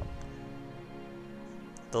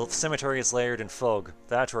 The cemetery is layered in fog.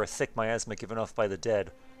 That or a thick miasma given off by the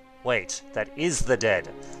dead. Wait, that is the dead.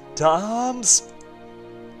 To arms!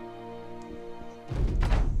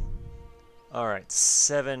 Alright,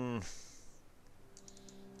 seven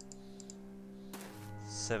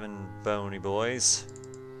bony boys.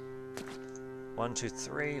 1, 2,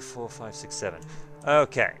 3, 4, 5, 6, 7.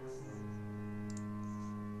 Okay.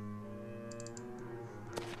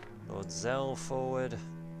 Lord Zell forward.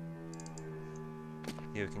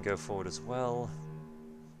 You can go forward as well.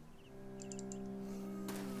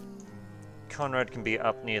 Conrad can be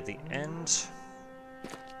up near the end.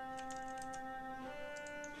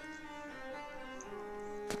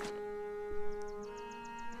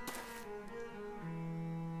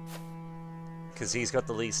 Because he's got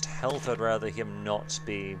the least health, I'd rather him not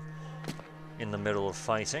be in the middle of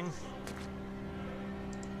fighting.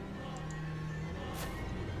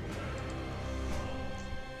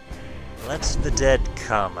 Let the dead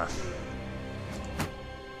come.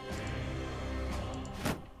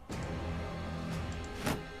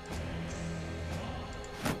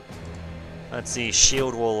 Let's see,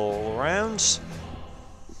 shield wall all around.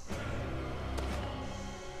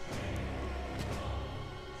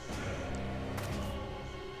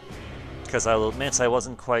 Because I'll admit I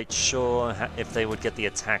wasn't quite sure if they would get the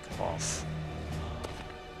attack off.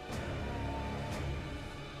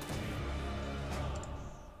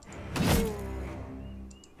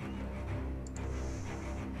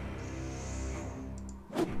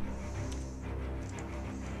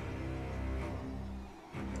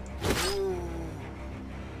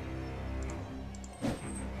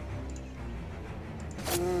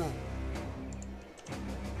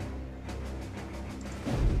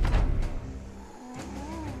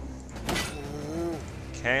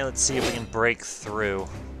 Okay, let's see if we can break through.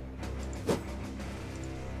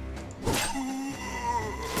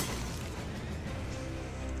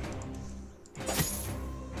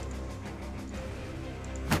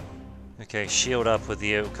 Okay, shield up with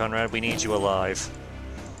you, Conrad. We need you alive.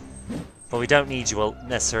 Well, we don't need you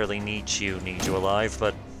necessarily need you alive,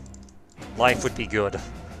 but life would be good.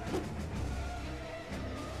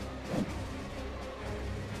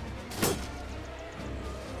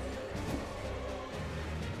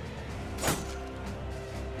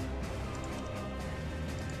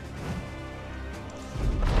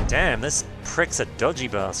 Damn, this prick's a dodgy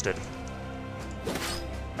bastard.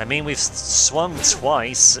 I mean, we've swung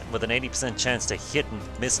twice with an 80% chance to hit and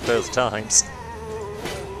miss both times.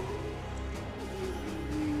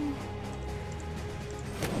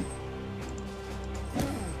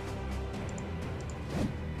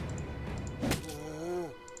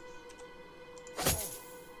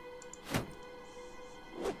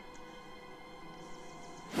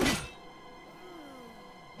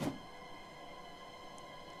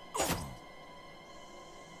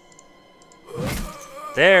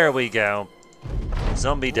 There we go.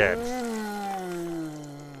 Zombie dead.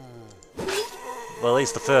 Well, at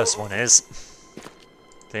least the first one is.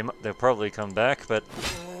 They'll probably come back, but...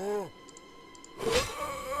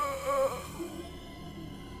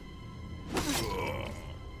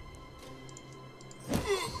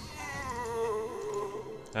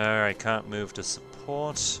 Alright, can't move to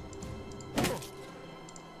support.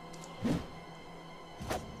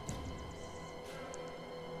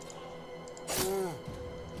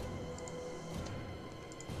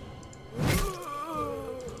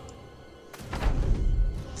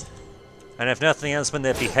 And if nothing else, when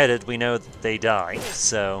they're beheaded, we know that they die,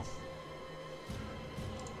 so...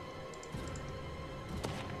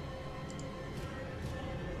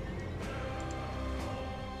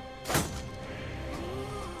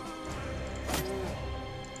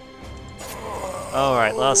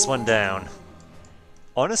 Alright, last one down.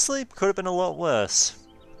 Honestly, could have been a lot worse.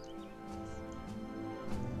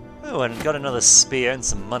 Oh, and got another spear and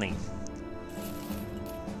some money.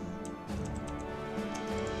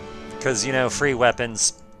 Because, you know, free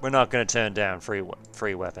weapons, we're not going to turn down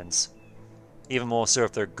free weapons. Even more so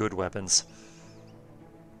if they're good weapons.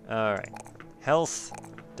 Alright. Health,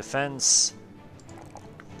 defense,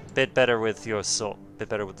 bit better with your sword, bit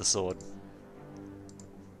better with the sword.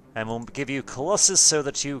 And we'll give you Colossus so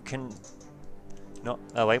that you can... No,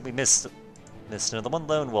 oh wait, we missed another one.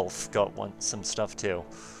 Lone Wolf got some stuff too.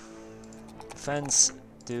 Defense,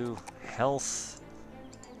 do health...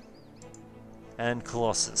 and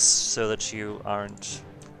Colossus, so that you aren't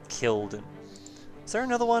killed. Is there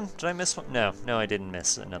another one? Did I miss one? No, I didn't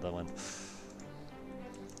miss another one.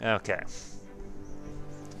 Okay.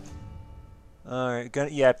 Alright,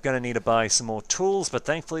 gonna need to buy some more tools, but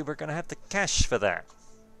thankfully we're gonna have the cash for that.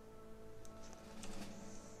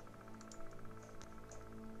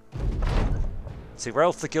 See,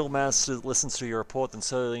 Ralph the Guildmaster listens to your report, then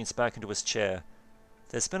slowly leans back into his chair.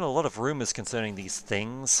 There's been a lot of rumors concerning these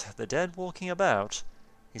things. The dead walking about.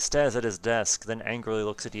 He stares at his desk, then angrily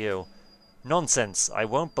looks at you. Nonsense! I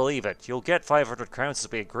won't believe it. You'll get 500 crowns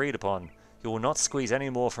as we agreed upon. You will not squeeze any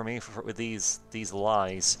more from me with these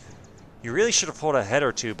lies. You really should have pulled a head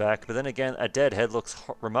or two back, but then again, a dead head looks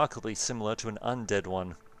remarkably similar to an undead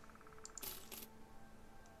one.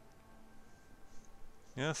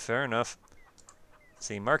 Yeah, fair enough.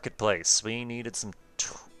 See, marketplace. We needed some...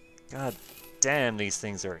 God damn, these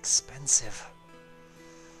things are expensive.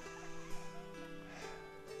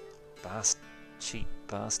 Cheap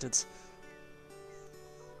bastards.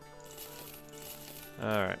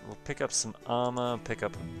 Alright, we'll pick up some armor, pick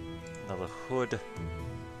up another hood.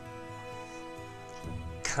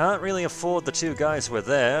 Can't really afford the two guys who were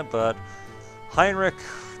there, but Heinrich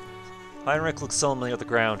looks solemnly at the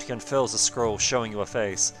ground. He unfurls a scroll, showing you a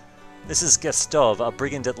face. This is Gustave, a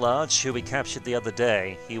brigand at large who we captured the other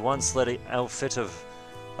day. He once led an outfit of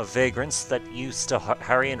vagrants that used to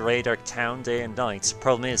harry and raid our town day and night.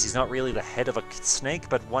 Problem is, he's not really the head of a snake,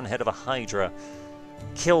 but one head of a hydra.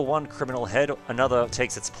 Kill one criminal head, another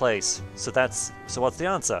takes its place. So what's the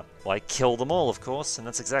answer? Why, kill them all, of course, and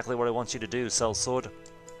that's exactly what I want you to do, sellsword.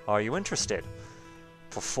 Are you interested?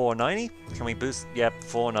 For 490? Can we boost? Yep,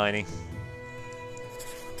 490.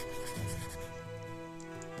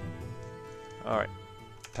 Alright.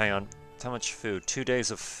 Hang on. How much food? 2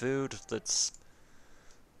 days of food? That's...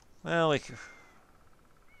 Well, we...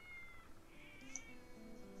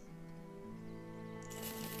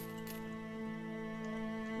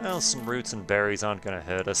 Well, some roots and berries aren't going to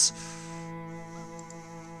hurt us.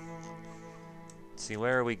 Let's see,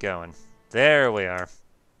 where are we going? There we are.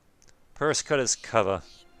 Purse cut as cover.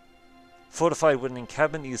 Fortified wooden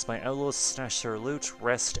encampment used by outlaws to stash their loot,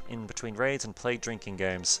 rest in between raids, and play drinking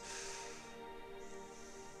games.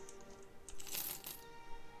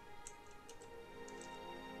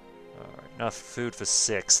 Alright, enough food for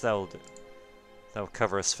 6. That'll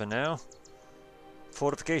cover us for now.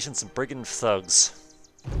 Fortifications and brigand thugs.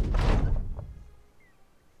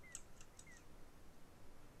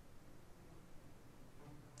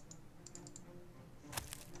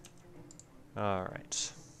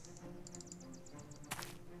 Alright.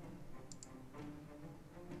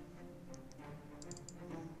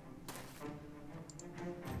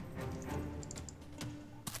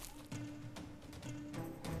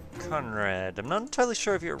 Conrad, I'm not entirely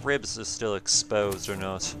sure if your ribs are still exposed or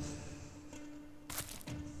not.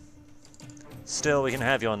 Still, we can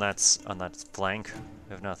have you on that flank,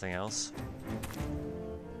 if nothing else.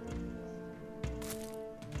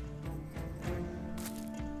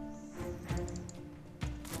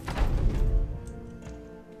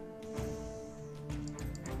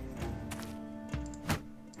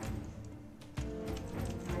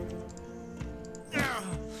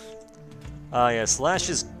 Ah yes, Lash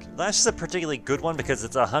is a particularly good one because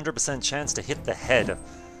it's a 100% chance to hit the head.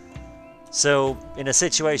 So, in a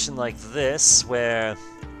situation like this, where...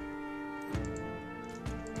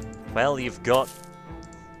 Well, you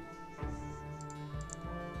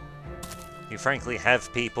frankly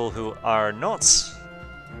have people who are not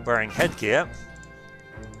wearing headgear.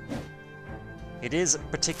 It is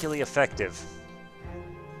particularly effective.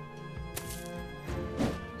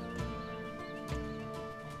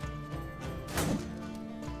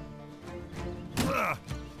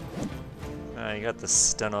 You got the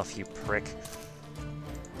stun off, you prick.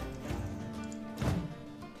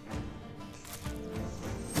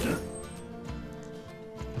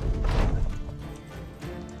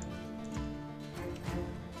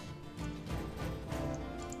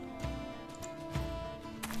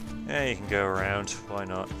 Yeah, you can go around. Why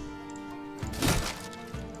not?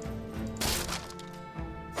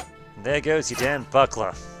 And there goes your damn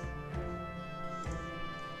buckler.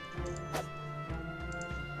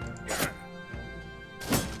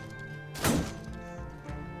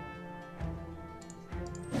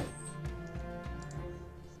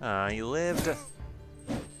 You lived.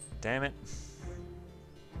 Damn it.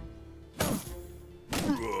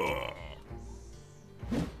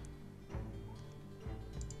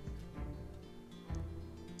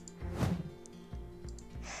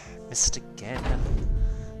 Missed again.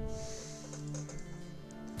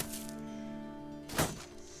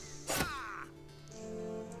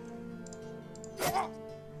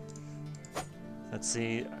 Let's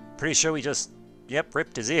see. Pretty sure we just, yep,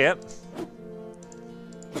 ripped his ear.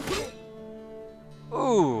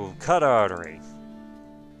 Ooh, cut artery.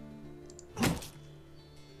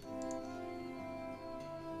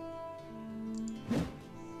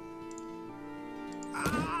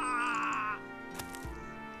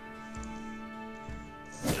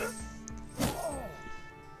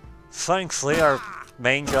 Thankfully, our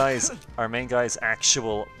main guy's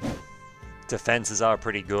actual defenses are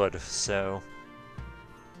pretty good, so.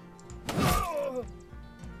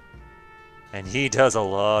 And he does a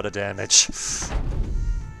lot of damage.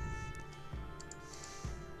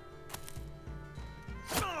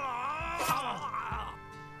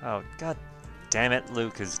 Oh, god damn it,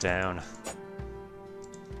 Luke is down.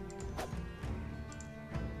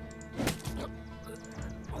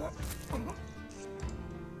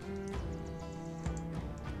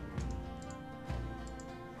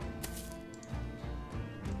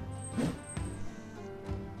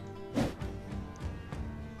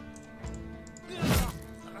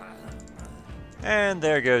 And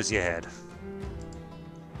there goes your head.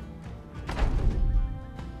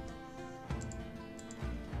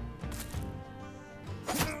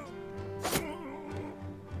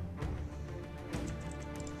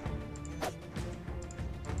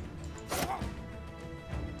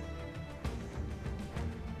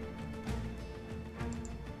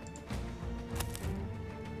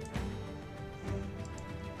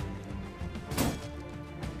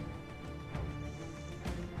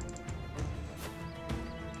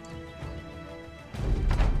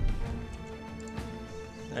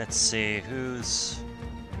 Let's see, who's...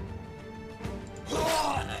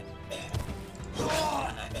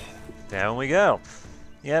 Down we go.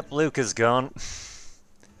 Yep, Luke is gone.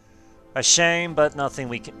 A shame, but nothing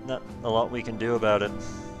we can, not a lot we can do about it.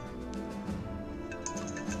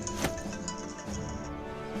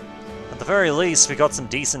 At the very least, we got some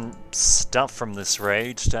decent stuff from this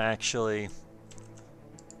raid to actually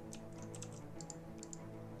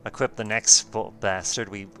equip the next bastard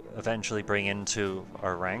we eventually bring into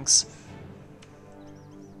our ranks.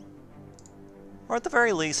 Or at the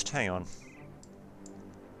very least, hang on.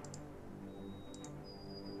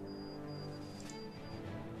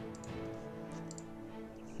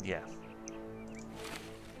 Yeah.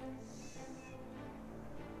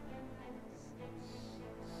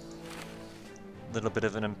 Little bit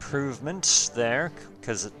of an improvement there,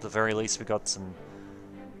 because at the very least we got some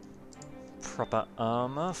proper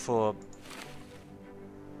armor for...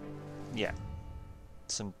 Yeah.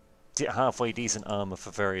 Some halfway decent armor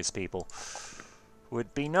for various people.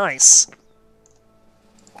 Would be nice.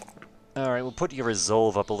 Alright, we'll put your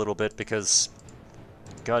resolve up a little bit because...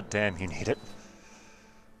 God damn, you need it.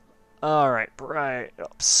 Alright, bright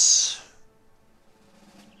ups.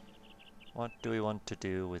 What do we want to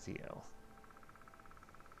do with you?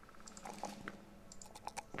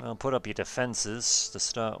 Well, put up your defenses to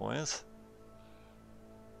start with.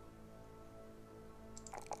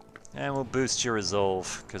 And we'll boost your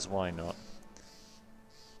resolve, because why not?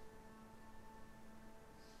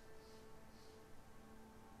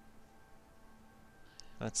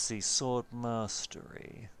 Let's see, sword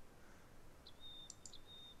mastery.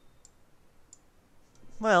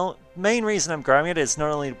 Well, main reason I'm grabbing it is not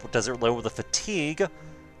only does it lower the fatigue,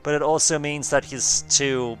 but it also means that he's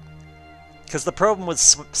too... Because the problem with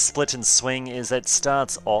split and swing is it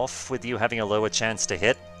starts off with you having a lower chance to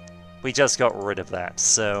hit. We just got rid of that,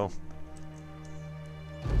 so...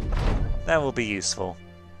 That will be useful.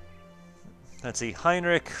 Let's see,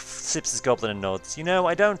 Heinrich sips his goblin and nods. You know,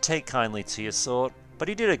 I don't take kindly to your sort, but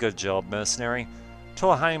you did a good job, mercenary.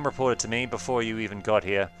 Torheim reported to me, before you even got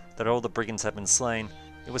here, that all the brigands have been slain.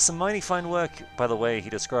 It was some mighty fine work, by the way he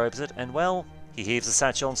describes it, and well, he heaves the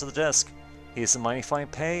satchel onto the desk. Here's some mighty fine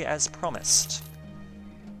pay, as promised.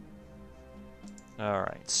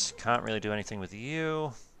 Alright, can't really do anything with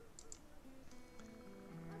you.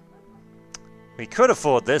 We could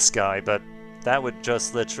afford this guy, but that would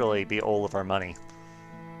just literally be all of our money.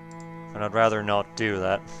 And I'd rather not do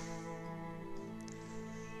that.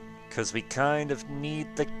 Because we kind of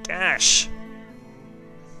need the cash.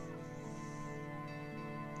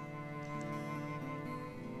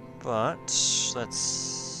 But, let's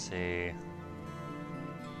see...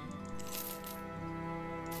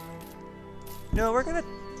 No,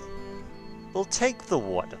 we'll take the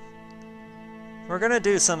wood. We're gonna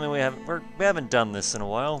do something we haven't done this in a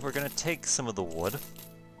while. We're gonna take some of the wood.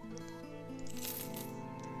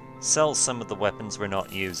 Sell some of the weapons we're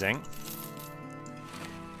not using.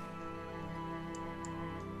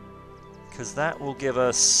 Because that will give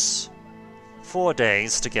us 4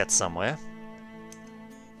 days to get somewhere.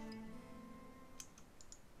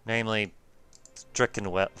 Namely,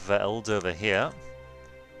 Drickenveld over here.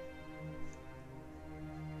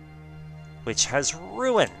 Which has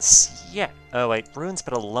ruins! Yeah. Oh wait, ruins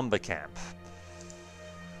but a lumber camp.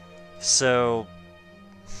 So...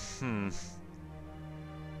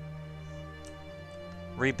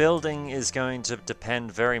 Rebuilding is going to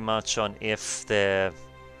depend very much on if they're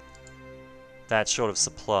that short of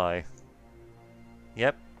supply.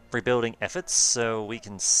 Yep, rebuilding efforts, so we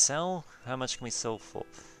can sell... How much can we sell for?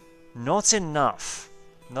 Not enough.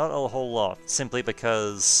 Not a whole lot, simply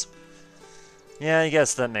because... Yeah, I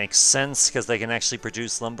guess that makes sense, because they can actually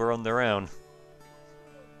produce lumber on their own.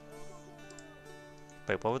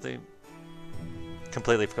 Wait, what would they...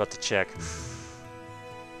 Completely forgot to check.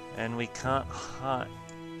 And we can't...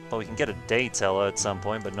 Well, we can get a day teller at some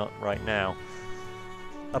point, but not right now.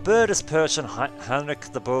 A bird is perched on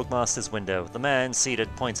Heinrich the Burgmaster's window. The man, seated,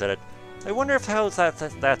 points at it. I wonder if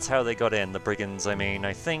that's how they got in, the brigands, I mean.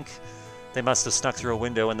 I think they must have snuck through a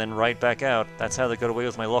window and then right back out. That's how they got away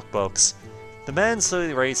with my lockbox. The man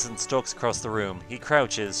slowly raises and stalks across the room. He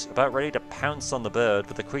crouches, about ready to pounce on the bird,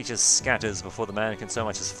 but the creature scatters before the man can so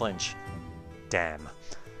much as flinch. Damn.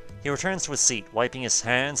 He returns to his seat, wiping his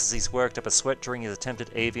hands as he's worked up a sweat during his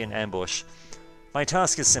attempted avian ambush. My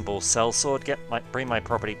task is simple. Sell sword, bring my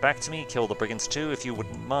property back to me, kill the brigands too, if you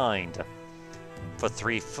wouldn't mind. For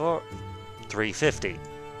 350.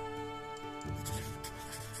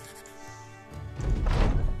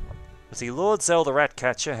 See, Lord Zell the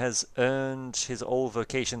Ratcatcher has earned his old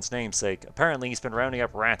vocation's namesake. Apparently he's been rounding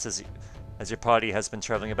up rats as your party has been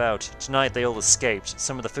traveling about. Tonight they all escaped.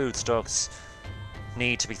 Some of the food stocks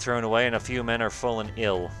need to be thrown away, and a few men are fallen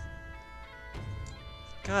ill.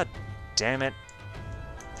 God damn it.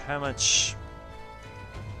 How much...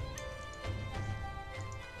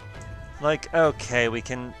 Like, okay, we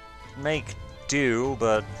can make do,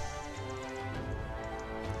 but...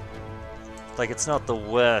 Like, it's not the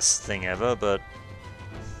worst thing ever, but...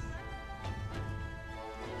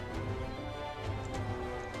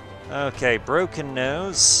 Okay, broken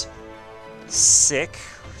nose, sick,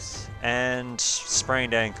 and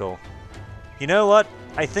sprained ankle. You know what?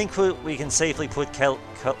 I think we can safely put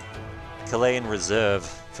Calais in reserve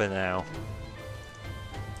for now.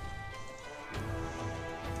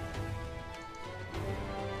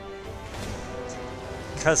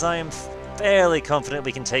 Because I am fairly confident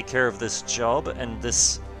we can take care of this job and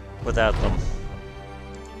this without them.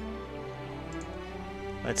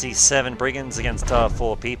 Let's see, 7 brigands against our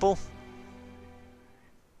 4 people.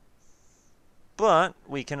 But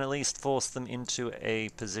we can at least force them into a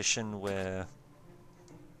position where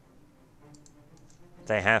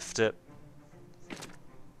they have to...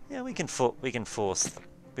 Yeah, we can force them.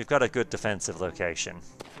 We've got a good defensive location.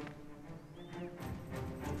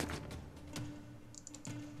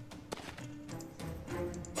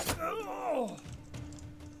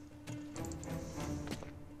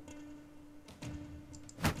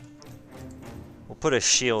 We'll put a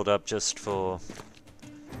shield up just for...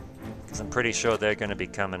 because I'm pretty sure they're going to be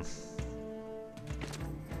coming.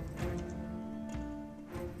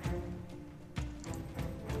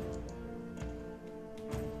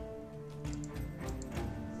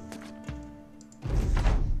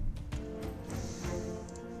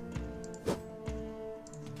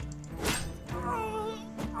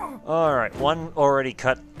 Alright, 1 already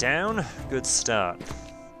cut down. Good start.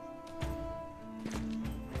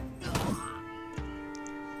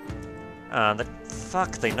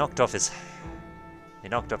 Fuck, they knocked off his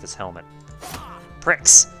helmet.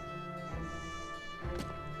 Pricks!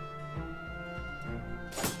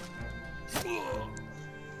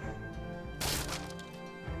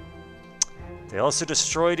 They also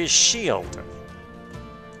destroyed his shield.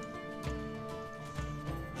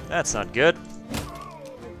 That's not good.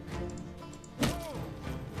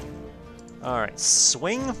 Alright,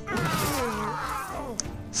 swing.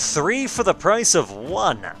 3 for the price of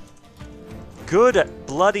 1. Good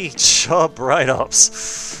bloody job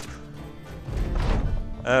write-ups.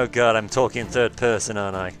 Oh god, I'm talking third person,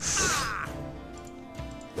 aren't I?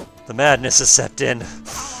 The madness has stepped in.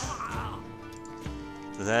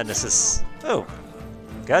 The madness is... Oh.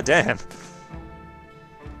 God damn.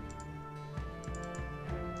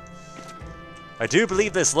 I do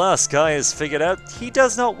believe this last guy has figured out he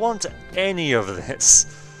does not want any of this.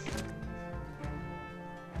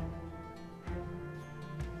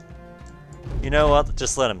 You know what?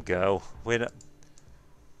 Just let him go. I'm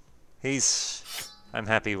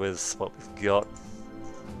happy with what we've got.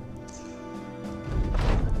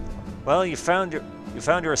 Well, you found your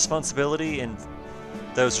responsibility in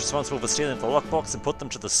those responsible for stealing the lockbox and put them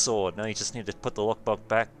to the sword. Now you just need to put the lockbox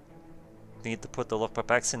back. You need to put the lockbox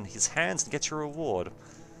back in his hands and get your reward.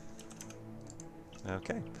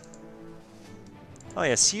 Okay. Oh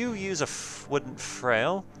yes, you use a wooden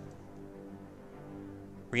frail.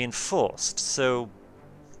 Reinforced, so...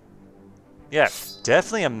 Yeah,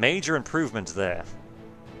 definitely a major improvement there.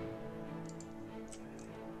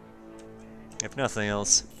 If nothing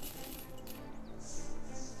else.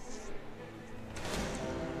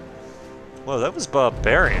 Whoa, that was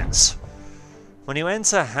barbarians. When you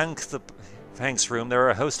enter Hank's room, there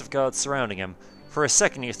are a host of guards surrounding him. For a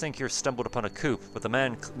second you think you've stumbled upon a coup, but the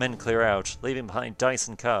men clear out, leaving behind dice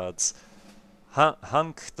and cards.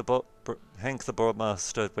 Hank the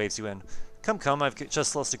Boardmaster waves you in. Come, I've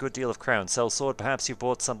just lost a good deal of crown. Sell sword, perhaps you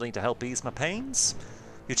bought something to help ease my pains?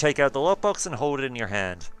 You take out the lockbox and hold it in your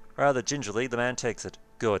hand. Rather gingerly, the man takes it.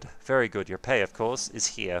 Good, very good. Your pay, of course, is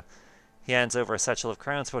here. He hands over a satchel of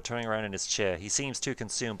crowns before turning around in his chair. He seems too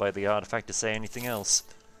consumed by the artifact to say anything else.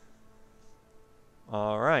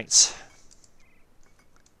 Alright.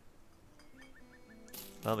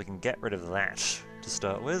 Well, we can get rid of that to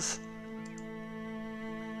start with.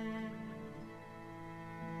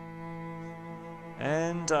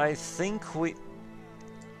 And I think we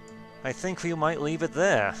might leave it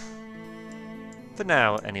there. For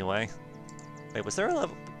now, anyway. Wait, was there a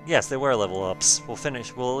level? Yes, there were level ups. We'll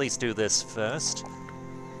at least do this first.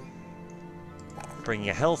 Bring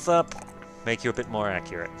your health up, make you a bit more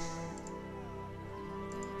accurate.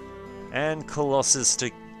 And Colossus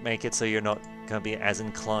to make it so you're not going to be as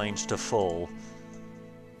inclined to fall.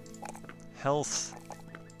 Health.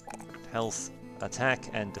 Health. attack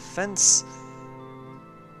and defense.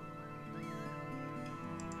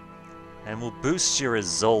 And we'll boost your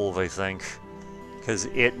resolve, I think, because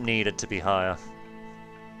it needed to be higher.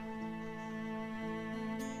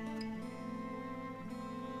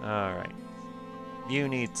 Alright. You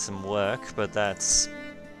need some work, but that's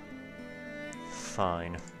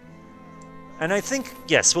fine. And I think,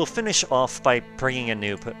 yes, we'll finish off by bringing a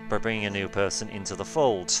new person into the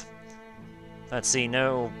fold. Let's see,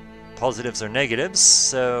 no positives or negatives,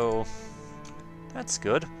 so that's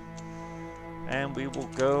good. And we will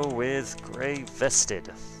go with Grey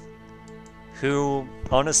Vested, who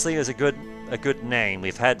honestly is a good name.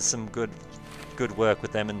 We've had some good work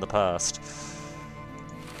with them in the past.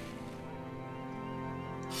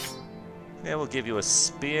 Yeah, we'll give you a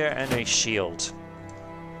spear and a shield.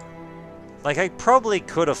 Like, I probably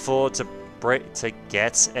could afford to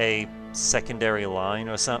get a secondary line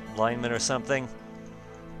or lineman or something,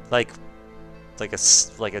 like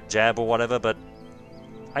a jab or whatever. But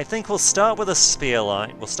I think we'll start with a spear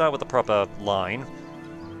line. We'll start with a proper line,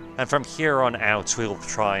 and from here on out, we'll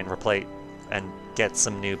try and replace and get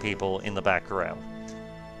some new people in the back row.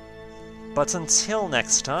 But until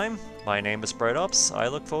next time, my name is Bright Ops. I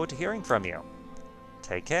look forward to hearing from you.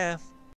 Take care.